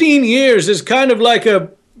 15 years is kind of like a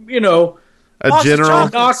A Lost general.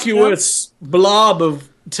 Chocolate. innocuous blob of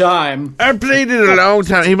time. I played it a long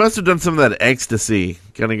time. He must have done some of that ecstasy.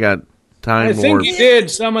 Kind of got time I think warped. he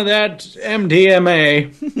did some of that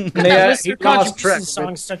MDMA. Yeah, he Mr. lost track. Contribution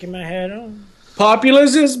song stuck in my head. Oh.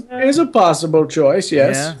 Populous is a possible choice,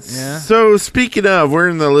 yes. Yeah. So speaking of, we're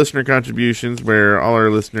in the listener contributions where all our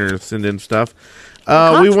listeners send in stuff.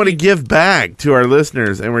 We want to give back to our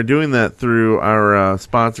listeners, and we're doing that through our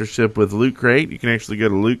sponsorship with Loot Crate. You can actually go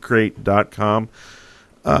to lootcrate.com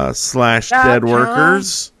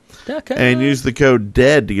 /deadworkers and use the code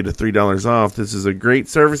DEAD to get a $3 off. This is a great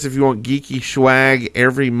service if you want geeky swag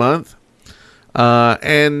every month.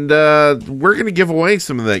 And we're going to give away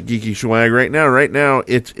some of that geeky swag right now. Right now,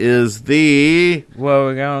 it is the What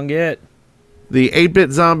we gonna get?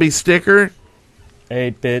 8-bit zombie sticker.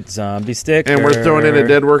 8-bit zombie sticker. And we're throwing in a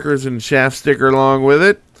Dead Workers and Shaft sticker along with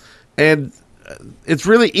it. And it's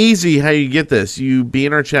really easy how you get this. You be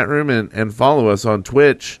in our chat room and follow us on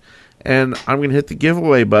Twitch, and I'm going to hit the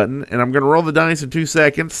giveaway button, and I'm going to roll the dice in 2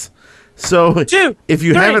 seconds. So if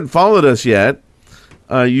you haven't followed us yet,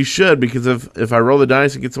 you should, because if I roll the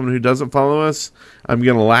dice and get someone who doesn't follow us, I'm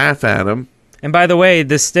going to laugh at them. And by the way,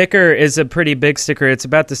 the sticker is a pretty big sticker. It's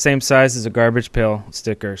about the same size as a Garbage Pail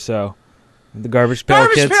sticker. So the Garbage Pail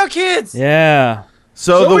Kids. Yeah.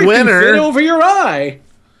 So the winner can fit over your eye.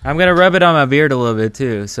 I'm going to rub it on my beard a little bit,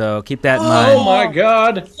 too, so keep that in mind. Oh, my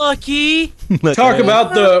God. Lucky. Talk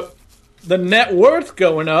about the net worth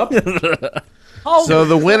going up. So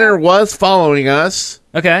the winner was following us.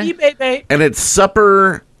 Okay. And it's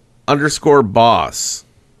Supper_Boss.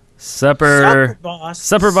 Supper Boss.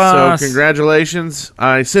 So congratulations.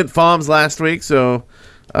 I sent FOMs last week, so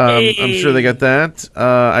I'm sure they got that.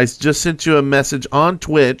 I just sent you a message on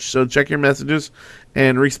Twitch, so check your messages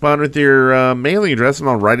and respond with your mailing address, and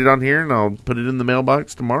I'll write it on here, and I'll put it in the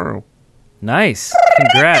mailbox tomorrow. Nice.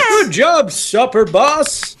 Congrats. Good job, Supper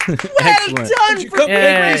Boss. Well done. You come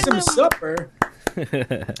make me some supper.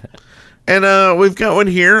 And we've got one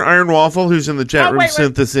here, Iron Waffle, who's in the chat room,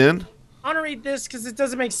 sent this in. I want to read this because it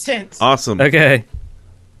doesn't make sense. Awesome. Okay.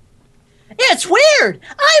 It's weird.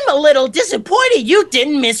 I'm a little disappointed you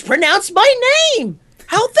didn't mispronounce my name.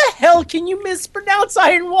 How the hell can you mispronounce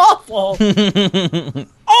Iron Waffle?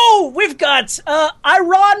 Oh, we've got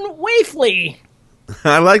Iron Wafley.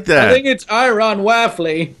 I like that. I think it's Iron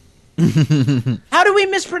Waffley. How do we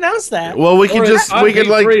mispronounce that? Well, we could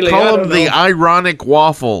like call him the Ironic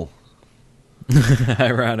Waffle.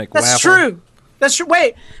 Ironic That's Waffle. true. That's true.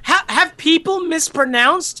 Wait, have people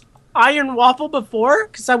mispronounced Iron Waffle before?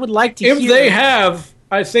 Because I would like to hear. If they have,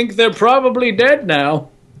 I think they're probably dead now.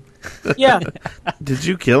 Yeah. Did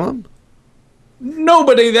you kill him?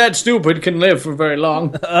 Nobody that stupid can live for very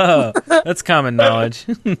long. Oh, that's common knowledge.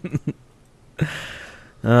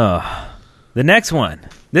 Oh, the next one.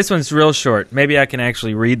 This one's real short. Maybe I can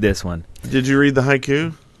actually read this one. Did you read the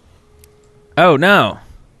haiku? Oh, no.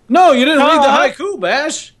 No, you didn't read the haiku,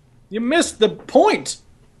 Bash. You missed the point.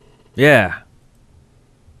 Yeah.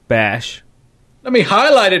 Bash. Let me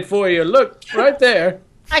highlight it for you. Look, right there.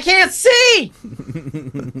 I can't see.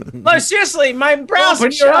 No, seriously, my browser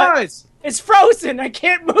Open your eyes. It's frozen. I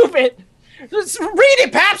can't move it. Just read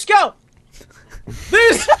it, Paps. Go.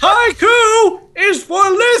 This haiku is for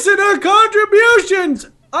listener contributions.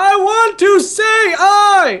 I want to say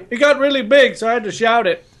I. It got really big, so I had to shout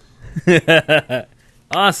it.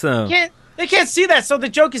 Awesome. They can't see that, so the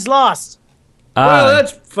joke is lost. Well,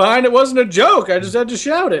 that's fine. It wasn't a joke. I just had to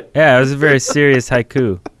shout it. Yeah, it was a very serious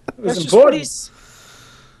haiku. It was important.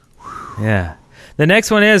 Yeah. The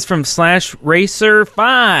next one is from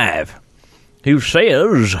 /Racer5, who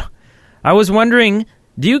says, I was wondering,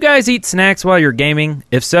 do you guys eat snacks while you're gaming?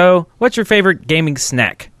 If so, what's your favorite gaming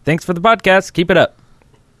snack? Thanks for the podcast. Keep it up.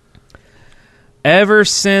 Ever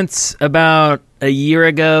since about a year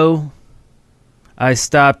ago, I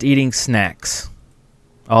stopped eating snacks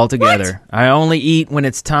altogether. What? I only eat when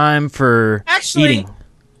it's time for eating.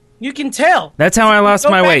 You can tell. That's how I lost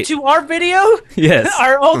my weight. To our video? Yes.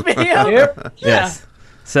 Our old video? Yep. Yeah. Yes.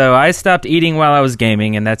 So I stopped eating while I was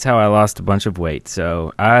gaming, and that's how I lost a bunch of weight.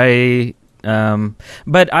 So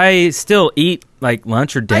but I still eat like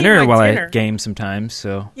lunch or dinner while I game sometimes.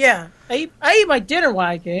 So yeah, I eat my dinner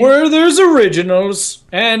while I game. Where there's originals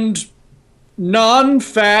and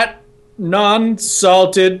non-fat,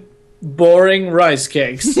 non-salted, boring rice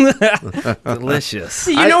cakes. Delicious.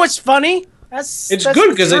 You know what's funny? That's good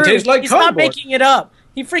because it tastes like He's cardboard. not making it up.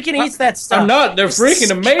 He freaking eats that stuff. I'm not. They're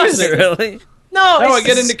freaking amazing. Really? No, How I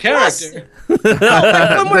get into character.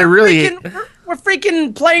 We're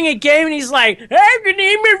freaking playing a game, and he's like, "I'm gonna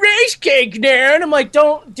eat my rice cake now," and I'm like,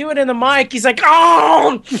 "Don't do it in the mic." He's like,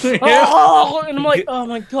 "Oh, oh," and I'm like, "Oh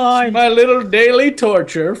my god!" My little daily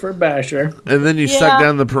torture for Basher. And then you suck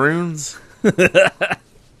down the prunes.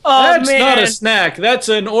 That's not a snack. That's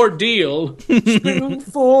an ordeal.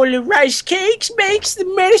 Spoonful of rice cakes makes the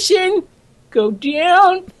medicine go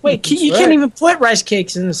down. Wait, you can't even put rice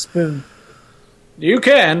cakes in a spoon. You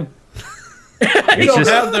can. You don't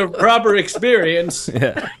have the proper experience.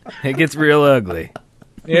 Yeah, it gets real ugly.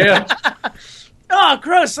 Yeah. Oh,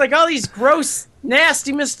 gross! Like all these gross,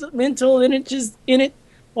 nasty mental images in it.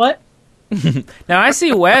 What? Now I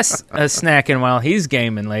see Wes snacking while he's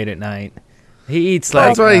gaming late at night. He eats like.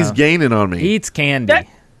 That's why he's gaining on me. He eats candy.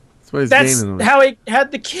 That's how he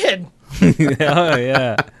had the kid. Oh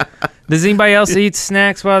yeah. Does anybody else eat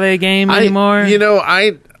snacks while they game anymore?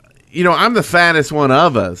 I'm the fattest one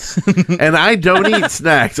of us, and I don't eat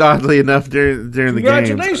snacks. Oddly enough, during the game,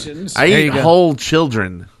 Congratulations! I eat whole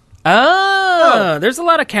children. Oh, there's a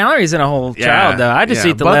lot of calories in a whole child, though. I just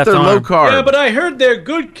eat the left they're arm. low carb. Yeah, but I heard they're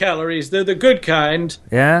good calories. They're the good kind.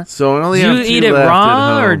 Yeah. So I only Do have you two eat it left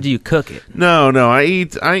raw at or home. do you cook it? No. I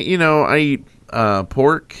eat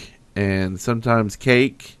pork and sometimes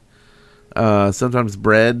cake, sometimes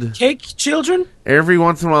bread. Cake children? Every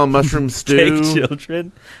once in a while, mushroom stew. Cake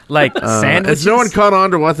children? Like sandwiches? Has no one caught on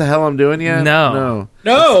to what the hell I'm doing yet? No.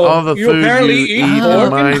 No, All the you food apparently you eat eat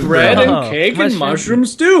pork in and bread Minecraft. and cake Mushroom. and mushroom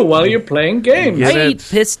stew while you're playing games. Get I it? eat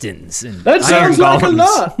pistons. And That sounds iron like a golems.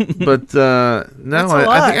 lot. But no, That's a I think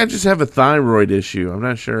lot. I just have a thyroid issue. I'm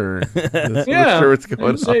not sure. Not Yeah, sure what's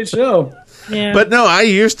going I'd say on. so. Yeah. But no, I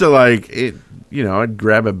used to like it. I'd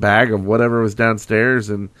grab a bag of whatever was downstairs,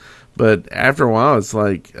 but after a while, it's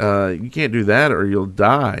like you can't do that or you'll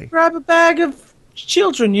die. grab a bag of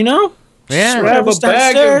children, Yeah. Grab a Whatever's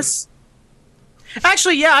bag downstairs.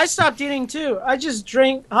 Actually, yeah, I stopped eating too. I just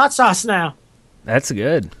drink hot sauce now. That's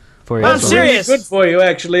good for you. I'm That's serious. really good for you,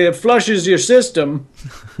 actually. It flushes your system.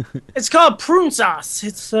 It's called prune sauce.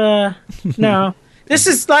 It's no. This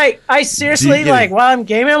is like I seriously Yeah. like while I'm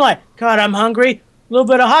gaming, I'm like, God, I'm hungry. A little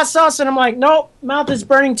bit of hot sauce, and I'm like, nope, mouth is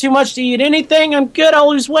burning too much to eat anything. I'm good. I'll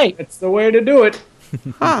lose weight. It's the way to do it.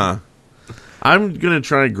 Huh? I'm gonna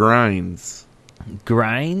try grinds.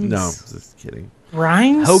 Grinds? No, just kidding.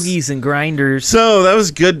 Rinds? Hoagies and grinders. So that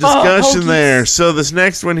was good discussion hoagies. there. So this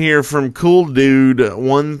next one here from Cool Dude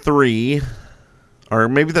 13, or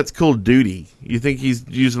maybe that's Cool Duty. You think he's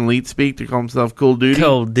using leet speak to call himself Cool Duty?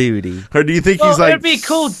 Cold duty. Or do you think Well, he's like it'd be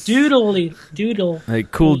cool doodle.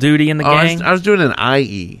 Like cool duty in the Oh, gang? I was doing an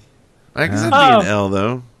IE. I guess that'd be Oh. an L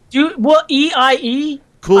though. Well, EIE?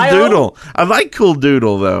 Cool I-O? Doodle. I like Cool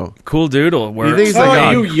Doodle though. Cool doodle You think works. he's like,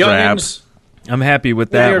 Oh, oh, you crap. youngins. I'm happy with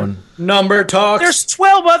With that your one. number talks. There's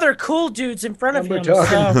 12 other cool dudes in front of Number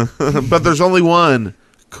him. So But there's only one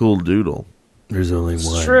Cool Doodle. There's only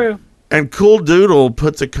it's true. And Cool Doodle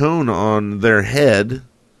puts a cone on their head,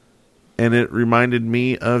 and it reminded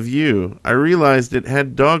me of you. I realized it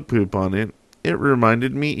had dog poop on it. It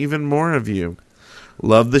reminded me even more of you.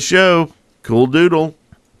 Love the show. Cool Doodle.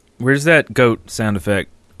 Where's that goat sound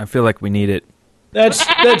effect? I feel like we need it. That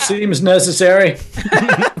seems necessary.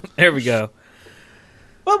 There we go.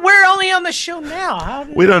 But we're only on the show now. How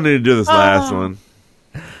did We don't need to do this last one.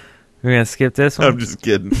 We're going to skip this one? I'm just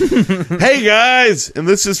kidding. Hey, guys. And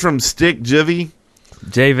this is from Stick Jivy.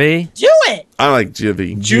 JV? do it? I like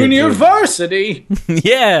Jivy. Junior varsity.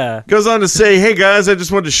 Yeah. Goes on to say, hey guys, I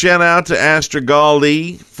just wanted to shout out to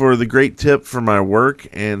Astragali for the great tip for my work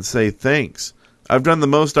and say thanks. I've done the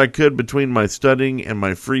most I could between my studying and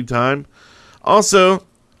my free time. Also,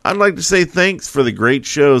 I'd like to say thanks for the great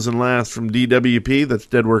shows and laughs from DWP, that's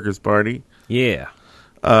Dead Workers Party. Yeah.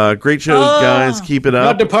 Great shows, guys. Keep it Not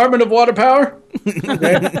up. Department of Water Power.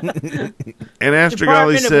 And Astragali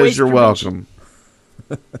Department of says Waste you're Prevention. welcome.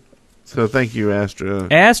 So thank you, Astra.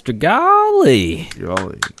 Astragolly.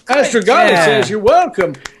 Astragali Yeah. says you're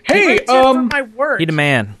welcome. Hey, Great tip for my work. He the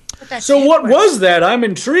man. so what was that? I'm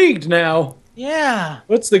intrigued now. Yeah.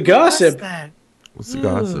 What's the What's gossip? that? What's the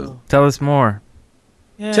gossip? Tell us more.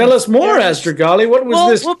 Yeah. Tell us more, There it is. Astragali. What was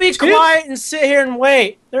this? We'll be tip? quiet and sit here and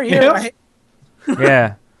wait. They're here, Yep. right?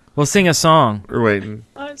 Yeah. We'll sing a song. We're waiting.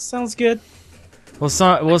 Sounds good. We'll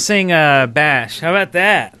sing Bash. How about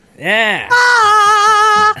that? Yeah.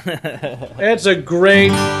 That's a great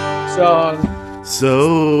song.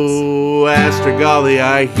 So, Astragali,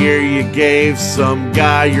 I hear you gave some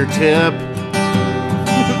guy your tip.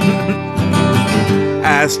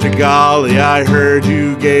 Astragali, I heard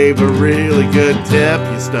you gave a really good tip.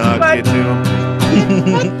 You stuck it to him.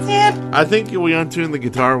 I think we untuned the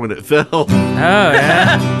guitar when it fell. Oh,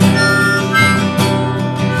 yeah.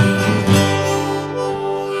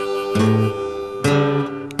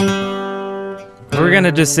 We're going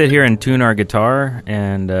to just sit here and tune our guitar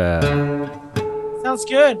and Sounds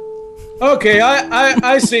good. Okay,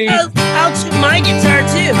 I see. I'll tune my guitar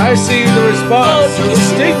too. I see the response. Oh,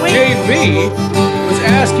 Stick wait. JV was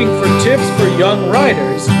asking for tips for young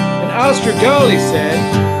writers, and Astragali said,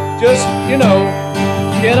 just,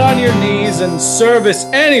 get on your knees and service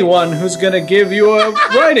anyone who's going to give you a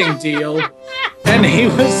writing deal. And he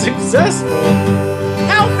was successful.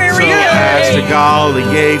 How very So, Astragali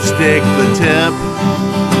gave Stick the tip.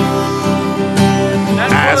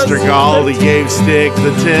 Astragali gave Stick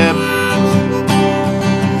the tip.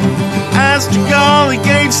 Astragali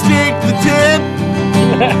gave Stick the tip.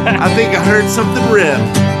 I think I heard something rip.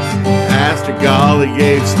 Astragali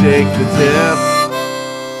gave Stick the tip.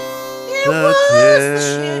 The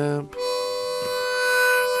tip.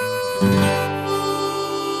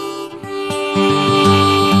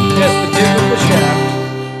 Yes, the tip of the shaft.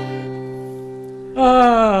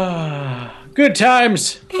 Ah. Good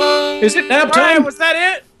times. Is it nap All right, time? was that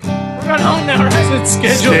it? We're going home now, right? Is it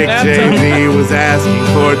scheduled Stick nap time? JV was asking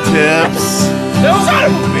for tips No,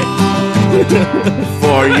 son of a bitch.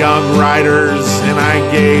 for young writers, and I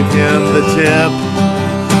gave him the tip.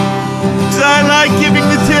 'Cause I like giving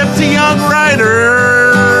the tip to young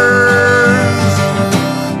writers.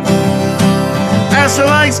 Asher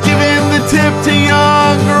likes giving the tip to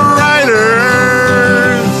young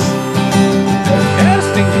writers.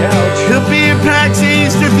 Casting couch. He'll be in PAX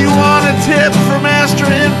East if you want a tip from Astra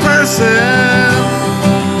in person.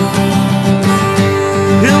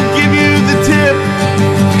 He'll give you the tip,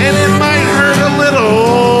 and it might hurt a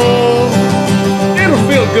little. It'll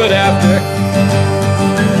feel good after.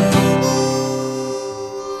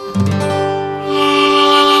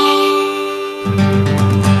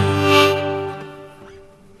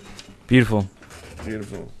 Beautiful.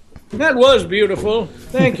 Beautiful. That was beautiful.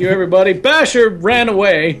 Thank you, everybody. Basher ran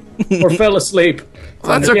away or fell asleep.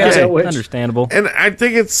 That's I can't okay. tell which. Understandable. And I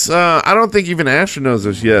think it's, I don't think even Asher knows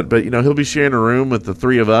this yet, but, he'll be sharing a room with the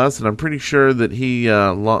three of us, and I'm pretty sure that he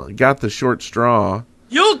got the short straw,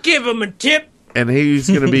 You'll give him a tip. and he's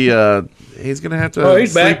going to be, he's going to have to Oh,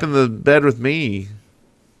 he's sleep back. in the bed with me.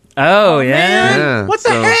 Oh, yeah. Man, Yeah, what the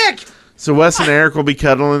so- heck? So Wes and Eric will be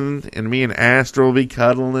cuddling, and me and Astra will be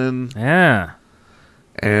cuddling, Yeah.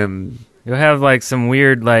 and You'll have like some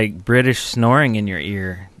weird like British snoring in your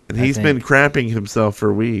ear. he's I been think. crapping himself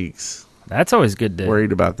for weeks. That's always good to.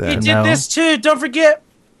 Worried about He that. did No. this too. Don't forget.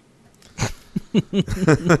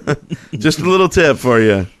 Just a little tip for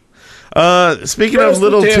you. Speaking of Just a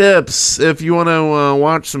little tip. tips, if you want to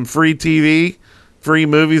watch some free TV, free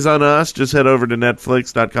movies on us, just head over to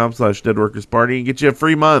netflix.com/deadworkersparty and get you a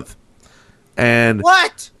free month. And,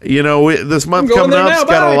 What? this month I'm going coming there up's now,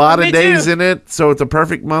 got bye. a lot Me of days too. in it, so it's a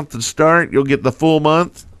perfect month to start. You'll get the full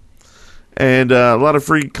month and a lot of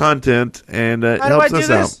free content, and it How do I helps do us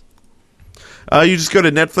this? out. You just go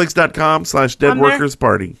to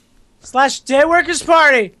netflix.com/deadworkersparty. /Day Workers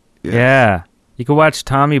Party. Yeah. You can watch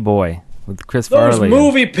Tommy Boy with Chris Those Farley.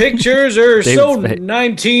 movie pictures are David so Spade.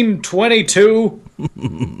 1922. What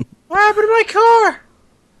happened to my car?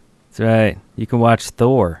 That's right. You can watch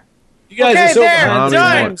Thor. You guys Okay, are so there. behind.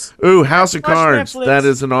 Dimes. Ooh, House of Watch Cards. Netflix. That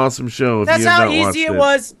is an awesome show. If That's you have how not watched easy it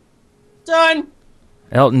was. Done.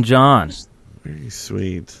 Elton John. Very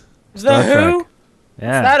sweet. The Star Who? Trek.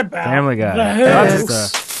 Yeah. that about? Family Guy. The Who. Lots of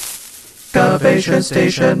stuff. Salvation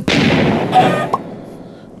Station.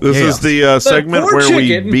 This Yeah. is the segment poor where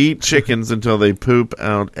chicken. we beat chickens until they poop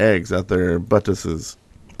out eggs out their buttuses.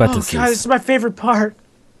 But Oh, God, this is my favorite part.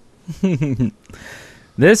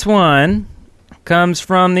 this one comes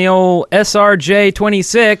from the old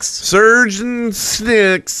SRJ26. Surgeon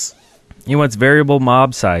Snicks. He wants variable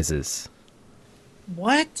mob sizes.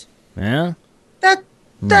 What? Yeah. That.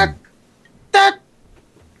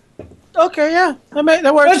 Okay, yeah. That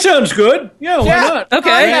That works. sounds good. Yeah, why Yeah. not? Okay.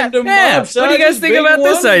 Random Yeah. mob What do you guys sizes, think big about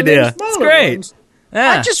this ones, and idea? then It's smaller great. ones.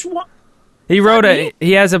 Yeah. I just want. He wrote me?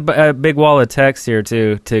 he has a big wall of text here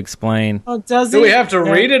too to explain. Oh, does he? Do we have to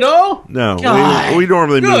read it all? No, God. we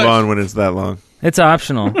normally move Good. on when it's that long. It's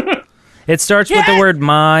optional. It starts with the word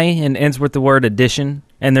my and ends with the word addition,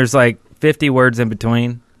 and there's like 50 words in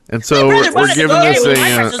between. And so we're giving this a...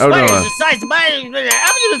 oh, no. After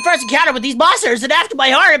the first encounter with these monsters, and after my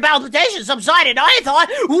heart palpitations subsided, I thought,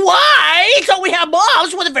 why don't we have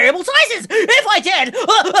mobs with variable sizes? If I did,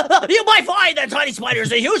 you might find that tiny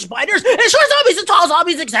spiders and huge spiders, and short zombies and tall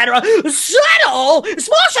zombies, etc. Subtle,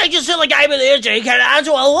 small changes to the game of the engine can add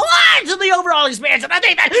to a lot to the overall experience, and I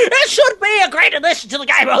think that it should be a great addition to the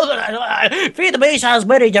game. Feed the Beast has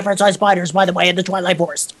many different sized spiders, by the way, in the Twilight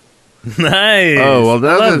Forest. Nice. Oh, well,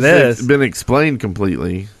 I love that's this. been explained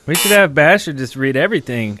completely. We should have Basher just read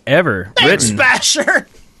everything ever Thanks, written. Basher.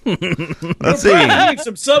 Let's see. I need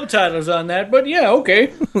some subtitles on that, but yeah, okay.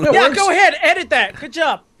 That Yeah, works. go ahead. Edit that. Good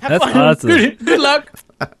job. Have That's fun. awesome. Good luck.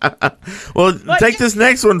 Well, take this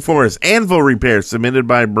next one for us. Anvil Repair, submitted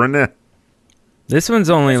by Brenne. This one's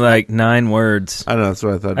only like 9 words. I know, that's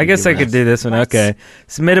what I thought. I guess I could do this one. Okay.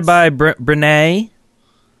 Submitted by Brene.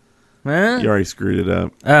 Huh? You already screwed it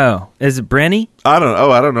up. Oh, is it Brenny? I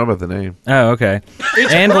don't know about the name. Oh, okay.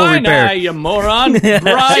 It's Anvil Brian Repair. Eye, you moron.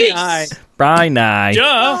 Brian Eye. Brian Eye.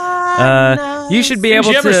 Duh. You should be Did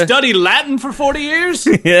able you ever to. study Latin for 40 years?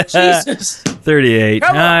 Yeah. Jesus. 38.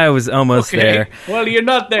 Come on. I was almost Okay. there. Well, you're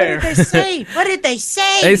not there. What did they say? What did they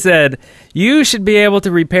say? They said you should be able to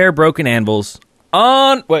repair broken anvils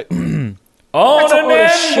on an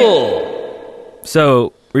anvil.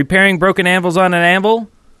 So repairing broken anvils on an anvil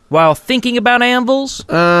while thinking about anvils.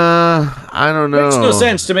 I don't know. Makes no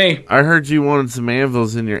sense to me. I heard you wanted some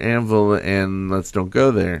anvils in your anvil, and let's don't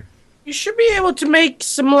go there. You should be able to make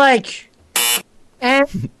some like.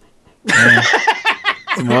 Was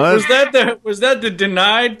that the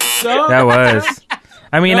denied song? That was.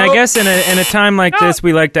 I mean, I guess in a time like this,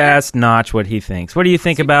 we like to ask Notch what he thinks. What do you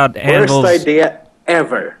think about Anvil's... Worst idea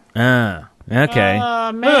ever. Okay.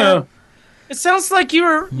 Man. It sounds like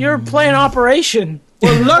you're playing Operation.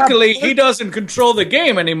 Well, luckily, he doesn't control the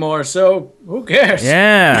game anymore, so who cares?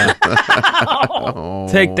 Yeah.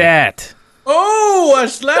 Take that. Oh, I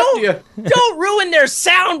slapped you. Don't ruin their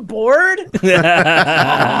soundboard. You're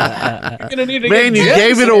gonna need to Man, get you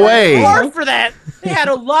gave it away. More for that. They had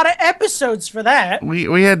a lot of episodes for that.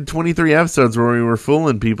 We had 23 episodes where we were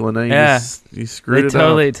fooling people, and now you screwed it up.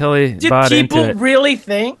 Totally Did bought into people it. really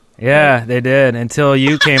think? Yeah, they did until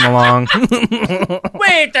you came along. Wait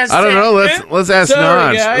a second. I don't know. Let's ask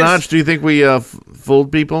Sorry, Notch. guys. Notch, do you think we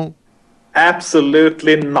fooled people?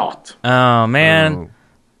 Absolutely not. Oh man.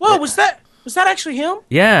 Whoa, was that actually him?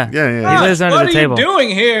 Yeah. Yeah. He lives under what the table. are you doing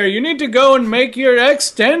here? You need to go and make your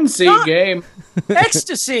X10C game.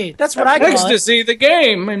 Ecstasy. That's what I call it. Ecstasy, the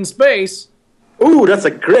game in space. Ooh, that's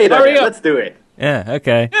a great Hurry idea. up. Let's do it. Yeah.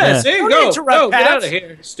 Okay. Yeah, see? Don't Go, interrupt, get Paps. out of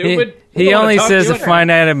here, stupid. He We don't wanna only talk to says you a anyway.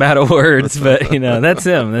 finite amount of words, but that's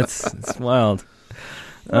him. That's wild.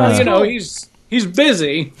 Well, he's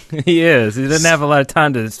busy. He is. He doesn't have a lot of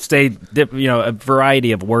time to say, a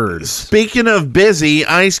variety of words. Speaking of busy,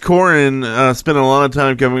 Ice Corin spent a lot of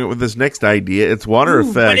time coming up with this next idea. It's water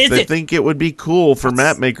effects. They think it would be cool for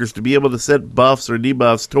map makers to be able to set buffs or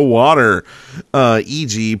debuffs to water,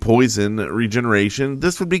 e.g. poison regeneration.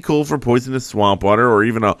 This would be cool for poisonous swamp water or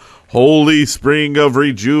even a holy spring of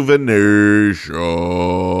rejuvenation.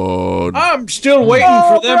 I'm still waiting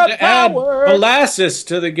for them to add molasses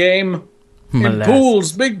to the game. In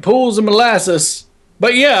pools, big pools of molasses.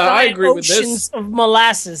 But yeah, I agree with this. Oceans of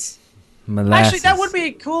molasses. Actually, that would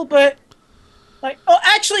be cool, but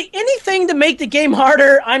anything to make the game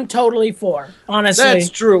harder, I'm totally for. Honestly, That's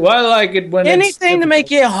true. I like it when anything to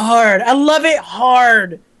make it hard. I love it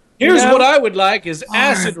hard. Here's what I would like is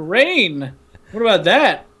acid rain. What about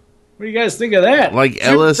that? What do you guys think of that? Like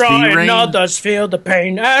LSD rain? Others feel the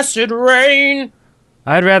pain. Acid rain.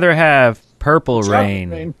 I'd rather have purple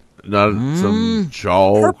rain. Not some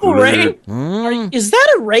chocolate. Purple rain? Is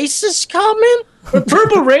that a racist comment? But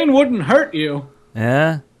purple rain wouldn't hurt you.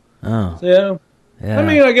 Yeah? Oh. Yeah. I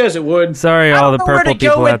mean, I guess it would. Sorry, all the purple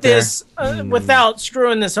people out there. Without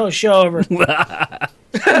screwing this whole show over.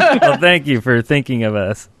 Well, thank you for thinking of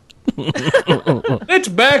us. Let's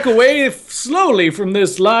back away slowly from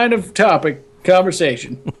this line of topic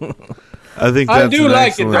conversation. I think that's I do an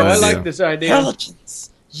like it, excellent though. I idea. like this idea.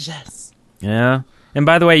 Pelicans. Yes. Yeah. And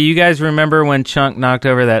by the way, you guys remember when Chunk knocked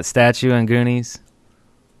over that statue in Goonies?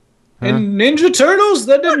 And Ninja Turtles?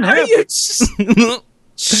 That didn't happen.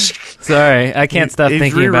 Sorry, I can't stop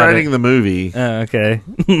thinking about it. He's rewriting the movie. Oh, okay.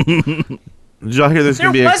 Did y'all hear there's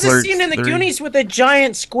going to be There was a Clerks scene in the 3? Goonies with a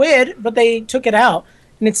giant squid, but they took it out.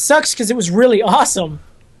 And it sucks because it was really awesome.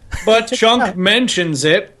 But Chunk mentions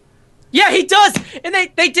it. Yeah, he does, and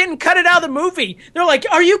they didn't cut it out of the movie. They're like,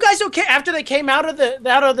 "Are you guys okay?" After they came out of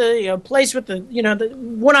the place with the the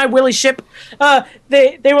One-Eye Willie ship,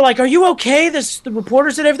 they were like, "Are you okay?" The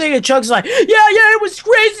reporters and everything. And Chunk's like, "Yeah, it was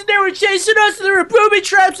crazy. They were chasing us, and there were booby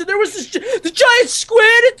traps, and there was the giant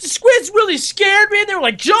squid. And the squids really scared me." And they were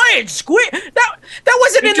like, "Giant squid? That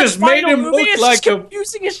wasn't in the final movie. It's just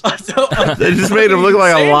confusing as shit." They just made him look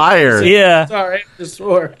like a liar. Yeah. Sorry, just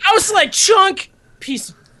swore. I was like, "Chunk, piece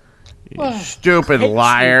of." Stupid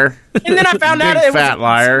liar. And then I found out Big it fat was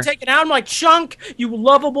liar. taken out. I'm like, Chunk, you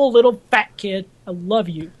lovable little fat kid. I love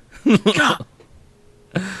you. God.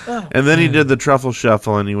 And then he did the truffle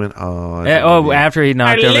shuffle, and he went, "Oh." After he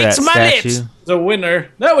knocked over that licked my statue. lips. It was a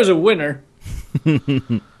winner. That was a winner.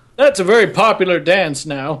 That's a very popular dance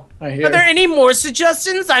now, I hear. Are there any more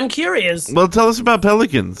suggestions? I'm curious. Well, tell us about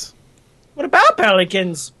pelicans. What about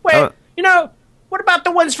pelicans? Wait, what about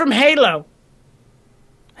the ones from Halo?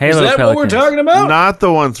 Is Halo that pelicans. what we're talking about? Not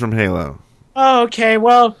the ones from Halo. Oh, okay,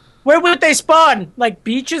 well, where would they spawn? Like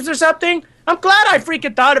beaches or something? I'm glad I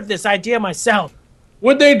freaking thought of this idea myself.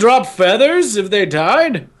 Would they drop feathers if they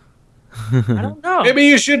died? I don't know. Maybe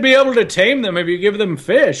you should be able to tame them if you give them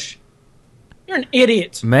fish. You're an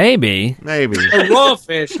idiot. Maybe. A raw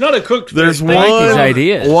fish, not a cooked There's fish. these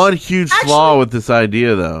ideas. one huge flaw with this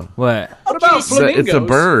idea, though. What? What about It's flamingos? a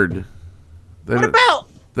bird. What about?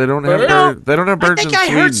 They don't have Bird? They don't have I birds think in I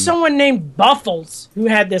Sweden. heard someone named Buffles who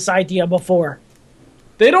had this idea before.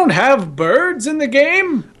 They don't have birds in the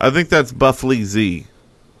game? I think that's Buffly Z.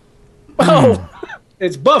 Oh,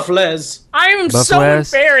 It's Buffles. I am so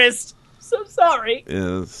Buffles? embarrassed. So sorry.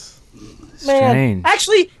 Is Man. Strange.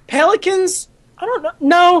 Actually, pelicans, I don't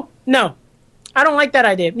know. No. I don't like that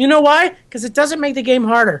idea. You know why? Because it doesn't make the game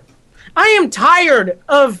harder. I am tired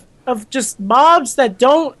of just mobs that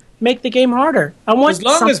don't make the game harder. I want as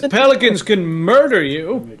long as pelicans can murder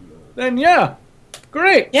you, then yeah,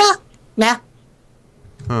 great. Yeah.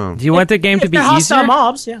 Do you want the game to be they're hostile easier?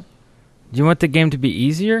 mobs, yeah. Do you want the game to be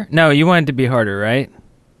easier? No, you want it to be harder, right?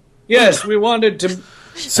 Yes, we wanted to.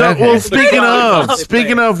 So, Okay. well,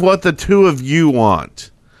 speaking of what the two of you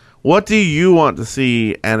want, what do you want to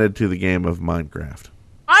see added to the game of Minecraft?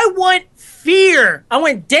 I want fear. I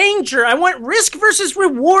want danger. I want risk versus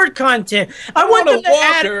reward content. I want them a to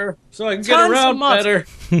add walker so I can get tons of around mobs. better.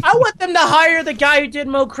 I want them to hire the guy who did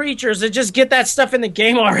Mo Creatures and just get that stuff in the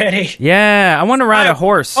game already. Yeah, I want to ride a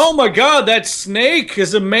horse. Oh my god, that snake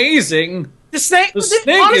is amazing. The snake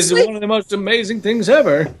Is one of the most amazing things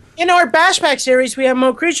ever. In our Bash-Pack series, we have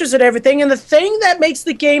Mo Creatures and everything, and the thing that makes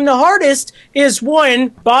the game the hardest is, one,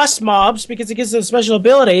 boss mobs, because it gives them special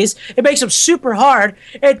abilities. It makes them super hard.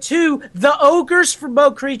 And two, the ogres for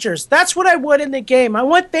Mo Creatures. That's what I want in the game. I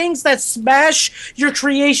want things that smash your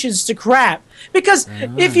creations to crap. Because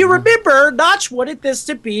if you remember, Notch wanted this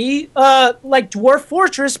to be like Dwarf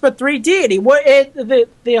Fortress, but 3D.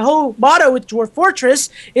 The whole motto with Dwarf Fortress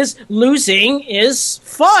is losing is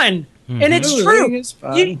fun. And it's true. Is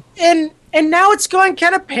fun. And now it's going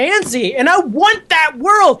kind of pansy. And I want that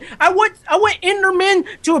world. I want Endermen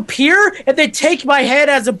to appear and they take my head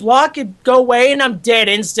as a block and go away, and I'm dead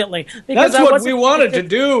instantly. That's what we wanted to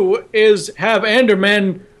do, is have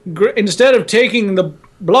Endermen, instead of taking the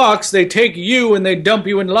blocks, they take you and they dump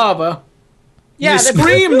you in lava. Yeah, they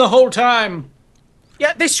scream the whole time.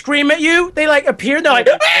 Yeah, they scream at you. They like appear. And they're like,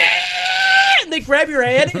 and they grab your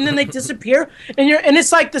head and then they disappear. And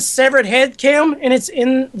it's like the severed head cam, and it's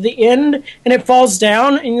in the end, and it falls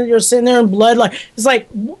down, and you're sitting there in blood. Like it's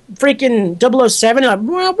like freaking 007. Like,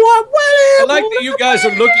 what? I like that you guys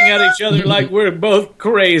are looking at each other like we're both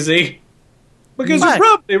crazy. Because you're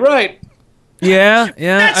probably right. Yeah,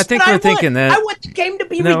 That's I think what we're thinking that. I want the game to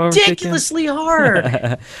be No, we're thinking- ridiculously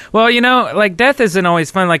hard. Well, like death isn't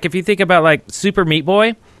always fun. Like if you think about like Super Meat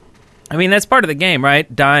Boy, I mean that's part of the game,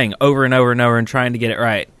 right? Dying over and over and over and trying to get it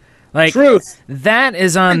right. Like Truth. That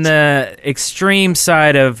is on the extreme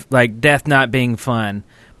side of like death not being fun.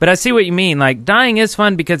 But I see what you mean. Like dying is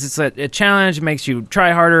fun because it's a challenge, it makes you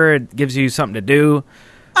try harder, it gives you something to do.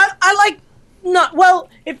 I like not well.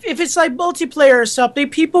 If it's like multiplayer or something,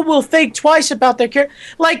 people will think twice about their character.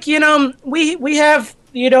 Like we have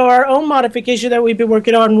our own modification that we've been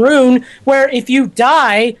working on, Rune, where if you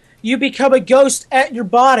die, you become a ghost at your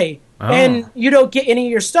body. And you don't get any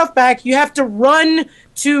of your stuff back. You have to run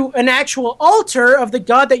to an actual altar of the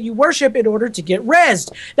god that you worship in order to get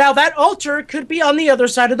rezzed. Now, that altar could be on the other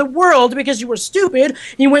side of the world because you were stupid.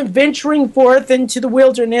 You went venturing forth into the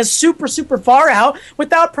wilderness super, super far out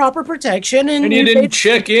without proper protection. And you didn't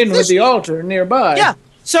check in with the altar nearby. Yeah.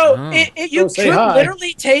 So you could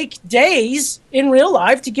literally take days in real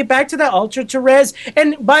life to get back to that altar to res.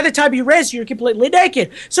 And by the time you res, you're completely naked.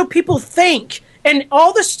 So people think... And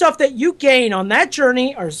all the stuff that you gain on that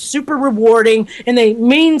journey are super rewarding, and they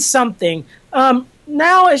mean something.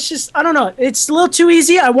 Now it's just, I don't know, it's a little too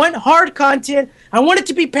easy. I want hard content. I want it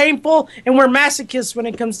to be painful, and we're masochists when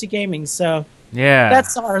it comes to gaming. So yeah,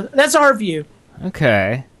 that's our view.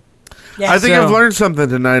 Okay. Yeah, I think I've learned something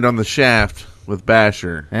tonight on the Shaft with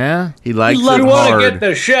Basher. Yeah? He likes it You want hard. to get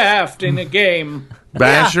the shaft in a game.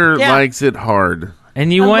 Basher Yeah. likes it hard.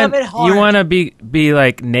 And you I want love it hard. you want to be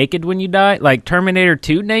like naked when you die, like Terminator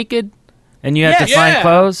 2 naked, and you have to Yes. find Yeah.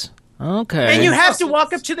 clothes. Okay. And you have to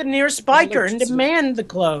walk up to the nearest biker and demand the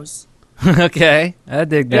clothes. Okay, I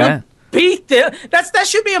dig that. Beat that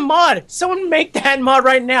should be a mod. Someone make that mod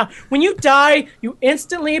right now. When you die, you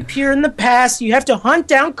instantly appear in the past. You have to hunt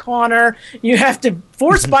down Connor. You have to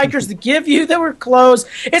force bikers to give you their clothes.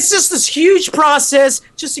 It's just this huge process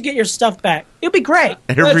just to get your stuff back. It'll be great.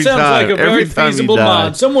 That sounds like a very feasible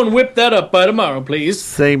mod. Someone whip that up by tomorrow, please.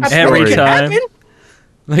 Same Every story. time.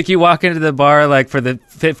 Like you walk into the bar like for the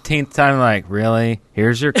 15th time, like, really?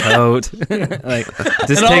 Here's your coat. Like, just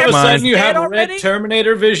And all take of a mine. sudden you have already? red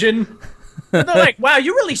Terminator vision. They're like, wow,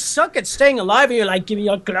 you really suck at staying alive. And you're like, give me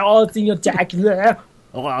your clothes and your jacket. It's the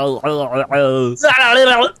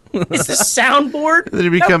soundboard. Then you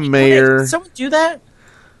That become would be mayor. great. Can someone do that?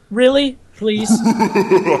 Really? Please?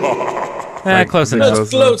 Close enough. That's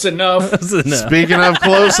close enough. Close enough. Speaking of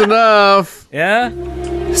close enough, Yeah?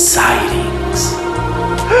 Sightings.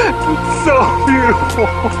 So beautiful.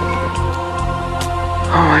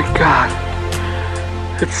 Oh my god.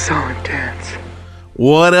 It's so intense.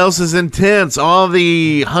 what else is intense? All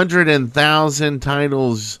the 100,000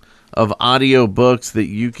 titles of audio books that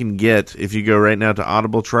you can get if you go right now to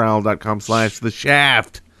audibletrial.com/The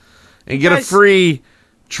Shaft and get a free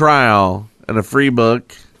trial and a free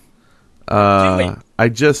book. I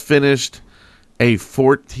just finished a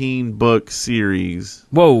 14-book series.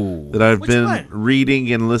 Whoa! That I've been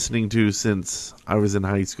reading and listening to since I was in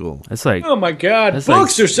high school. It's like, oh my god,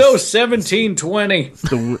 books are so 1720.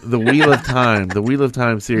 The Wheel of Time, the Wheel of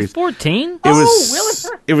Time series. 14?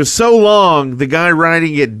 It was so long. The guy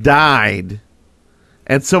writing it died,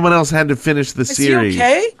 and someone else had to finish the series. Is he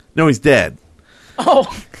okay? No, he's dead. Oh,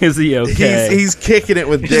 is he okay? He's kicking it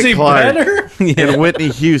with Dick Clark and Whitney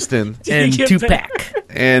Houston and Tupac,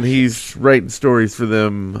 and he's writing stories for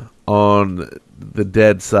them on the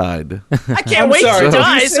dead side. I can't wait to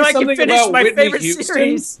die so I can finish my favorite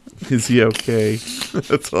series. Is he okay?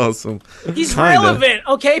 That's awesome. He's relevant,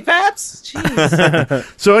 okay, Paps?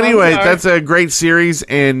 Jeez. So anyway, that's a great series,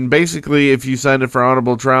 and basically if you signed up for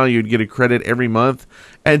Audible Trial, you'd get a credit every month,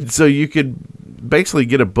 and so you could basically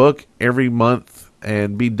get a book every month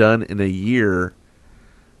and be done in a year.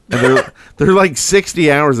 And they're like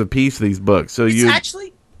 60 hours a piece, these books. So you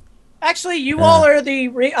actually you all are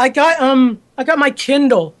the I got my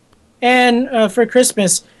Kindle and for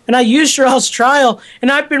Christmas, and I used your all's trial,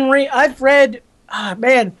 and I've read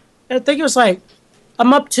man, I think it was like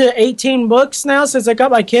I'm up to 18 books now since I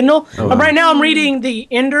got my Kindle. Right now I'm reading the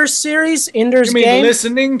Ender's series, Ender's Game. You mean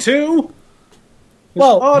listening to?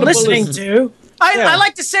 Well, listening to. I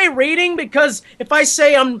like to say reading because if I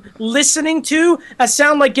say I'm listening to, I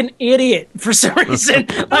sound like an idiot for some reason.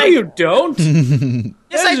 No, you don't.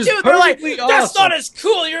 Yes, I do. They're like, that's not as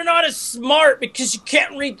cool. You're not as smart because you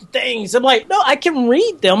can't read the things. I'm like, no, I can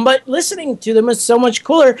read them, but listening to them is so much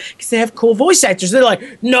cooler because they have cool voice actors. They're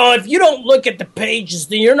like, no, if you don't look at the pages,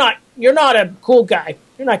 then you're not a cool guy.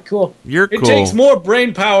 You're not cool. You're cool. It takes more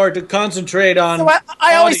brain power to concentrate on. So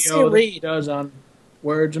I always say audio read. than it does on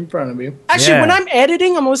words in front of you. Actually, when I'm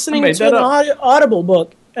editing, I'm listening to an Audible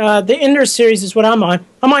book. The Ender series is what I'm on.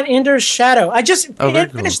 I'm on Ender's Shadow. I just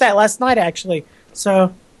finished that last night, actually.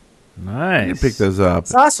 So nice. You pick those up.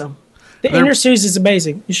 It's awesome. The Ender series is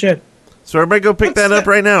amazing. You should. So everybody go pick that up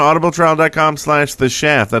right now. audibletrial.com/The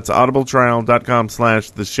Shaft. That's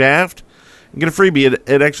audibletrial.com/The Shaft. And get a freebie.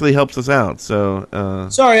 It actually helps us out. So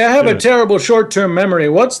sorry, I have a terrible short-term memory.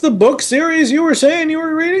 What's the book series you were saying you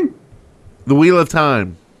were reading? The Wheel of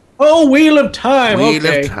Time. Oh, Wheel of Time. Wheel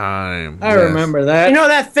of Time. I remember that. You know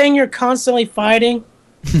that thing you're constantly fighting?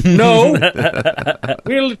 No.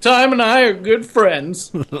 Wheel of Time and I are good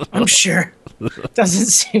friends. I'm sure. Doesn't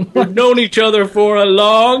seem We've known each other for a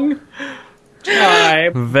long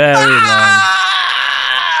time. Very long.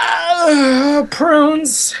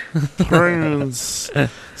 Prunes. Prunes.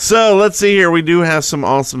 So let's see here. We do have some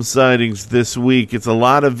awesome sightings this week. It's a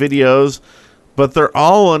lot of videos, but they're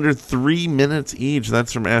all under 3 minutes each.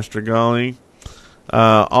 That's from Astrogali.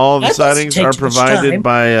 All of the sightings are provided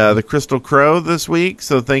by the Crystal Crow this week,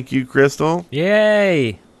 so thank you, Crystal.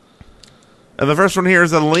 Yay! And the first one here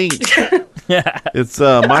is a link. It's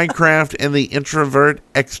Minecraft and the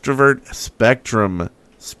Introvert-Extrovert Spectrum.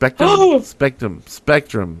 Spectrum.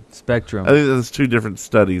 I think that's two different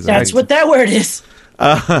studies. That's what that word is.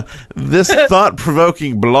 This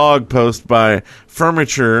thought-provoking blog post by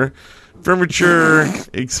Furniture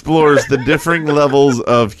explores the differing levels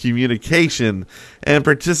of communication and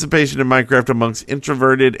participation in Minecraft amongst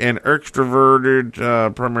introverted and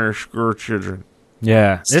extroverted primary school children.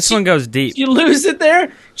 Yeah, this one goes deep. You lose it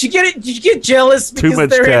there? Did you get jealous because Too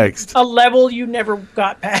much they're text. in a level you never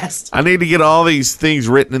got past? I need to get all these things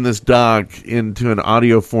written in this doc into an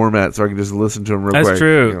audio format so I can just listen to them real quick. That's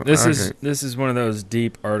true. You know, This is one of those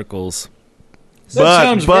deep articles. That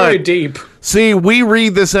sounds very deep. See, we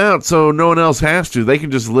read this out so no one else has to. They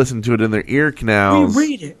can just listen to it in their ear canals. We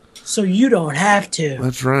read it so you don't have to.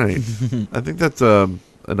 That's right. I think that's an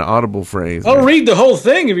audible phrase. I'll read the whole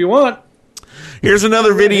thing if you want. Here's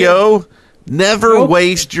another video. Never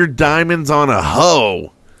waste your diamonds on a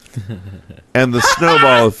hoe. And the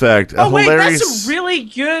snowball effect. Wait, hilarious. that's a really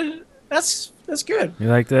good. That's good. You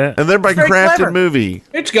like that? And they're by Very Crafted clever. Movie.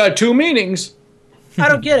 It's got two meanings. I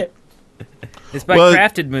don't get it. It's by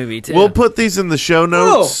Crafted Movie too. We'll put these in the show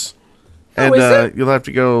notes. And is it? you'll have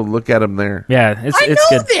to go look at them there. Yeah, it's I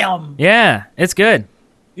it's know good. them. Yeah, it's good.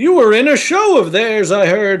 You were in a show of theirs, I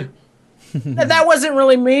heard. That wasn't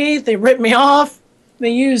really me. They ripped me off.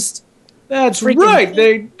 They used. That's Freaking right,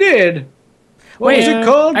 they did. What was it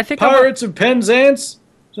called? I think Pirates of Penzance?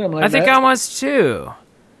 Something like I that. think I was too.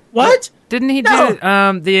 What? Didn't he No.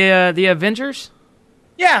 do the Avengers?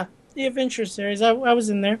 Yeah, the Adventure series. I was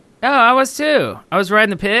in there. Oh, I was too. I was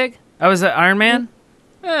riding the pig. I was Iron Man.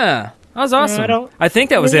 Yeah. That was awesome. I I think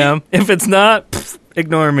that was him. If it's not,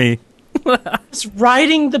 ignore me. It's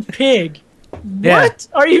riding the pig. Yeah. What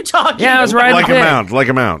are you talking Yeah, I was about? riding Like the a pig. mount, like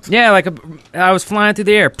a mount. Yeah, I was flying through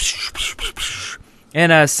the air.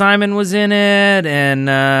 And Simon was in it,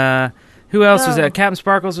 and who else was that? Captain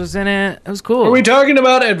Sparkles was in it. It was cool. Are we talking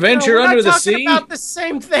about Adventure No, we're Under not the talking Sea? about the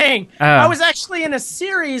same thing. Oh. I was actually in a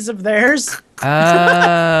series of theirs.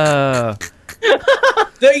 Oh.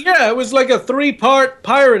 Yeah, it was like a 3-part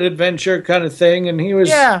pirate adventure kind of thing, and he was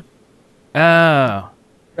Yeah. Oh. around.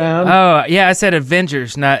 Oh, yeah, I said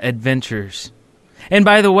Avengers, not Adventures. And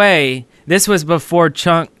by the way, this was before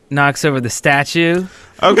Chunk knocks over the statue.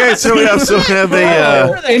 Okay, so we also have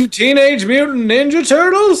a... in Teenage Mutant Ninja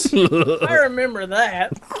Turtles? I remember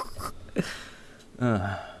that.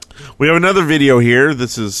 We have another video here.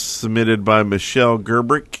 This is submitted by Michelle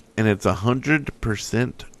Gerbrick, and it's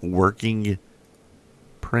 100% working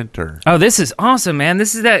printer. Oh, this is awesome, man.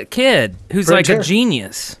 This is that kid who's like a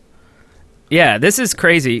genius. Yeah, this is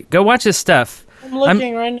crazy. Go watch his stuff. I'm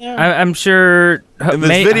looking right now. I'm sure. And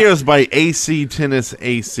this video is by AC Tennis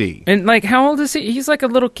AC. And like, how old is he? He's like a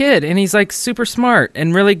little kid, and he's like super smart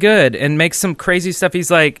and really good, and makes some crazy stuff.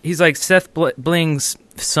 He's like Seth Bling's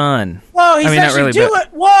son. Whoa, he's I mean, not actually really, doing but-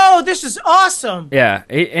 it. Whoa, this is awesome. Yeah,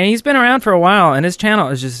 and he's been around for a while, and his channel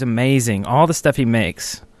is just amazing. All the stuff he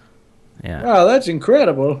makes. Yeah. Wow, that's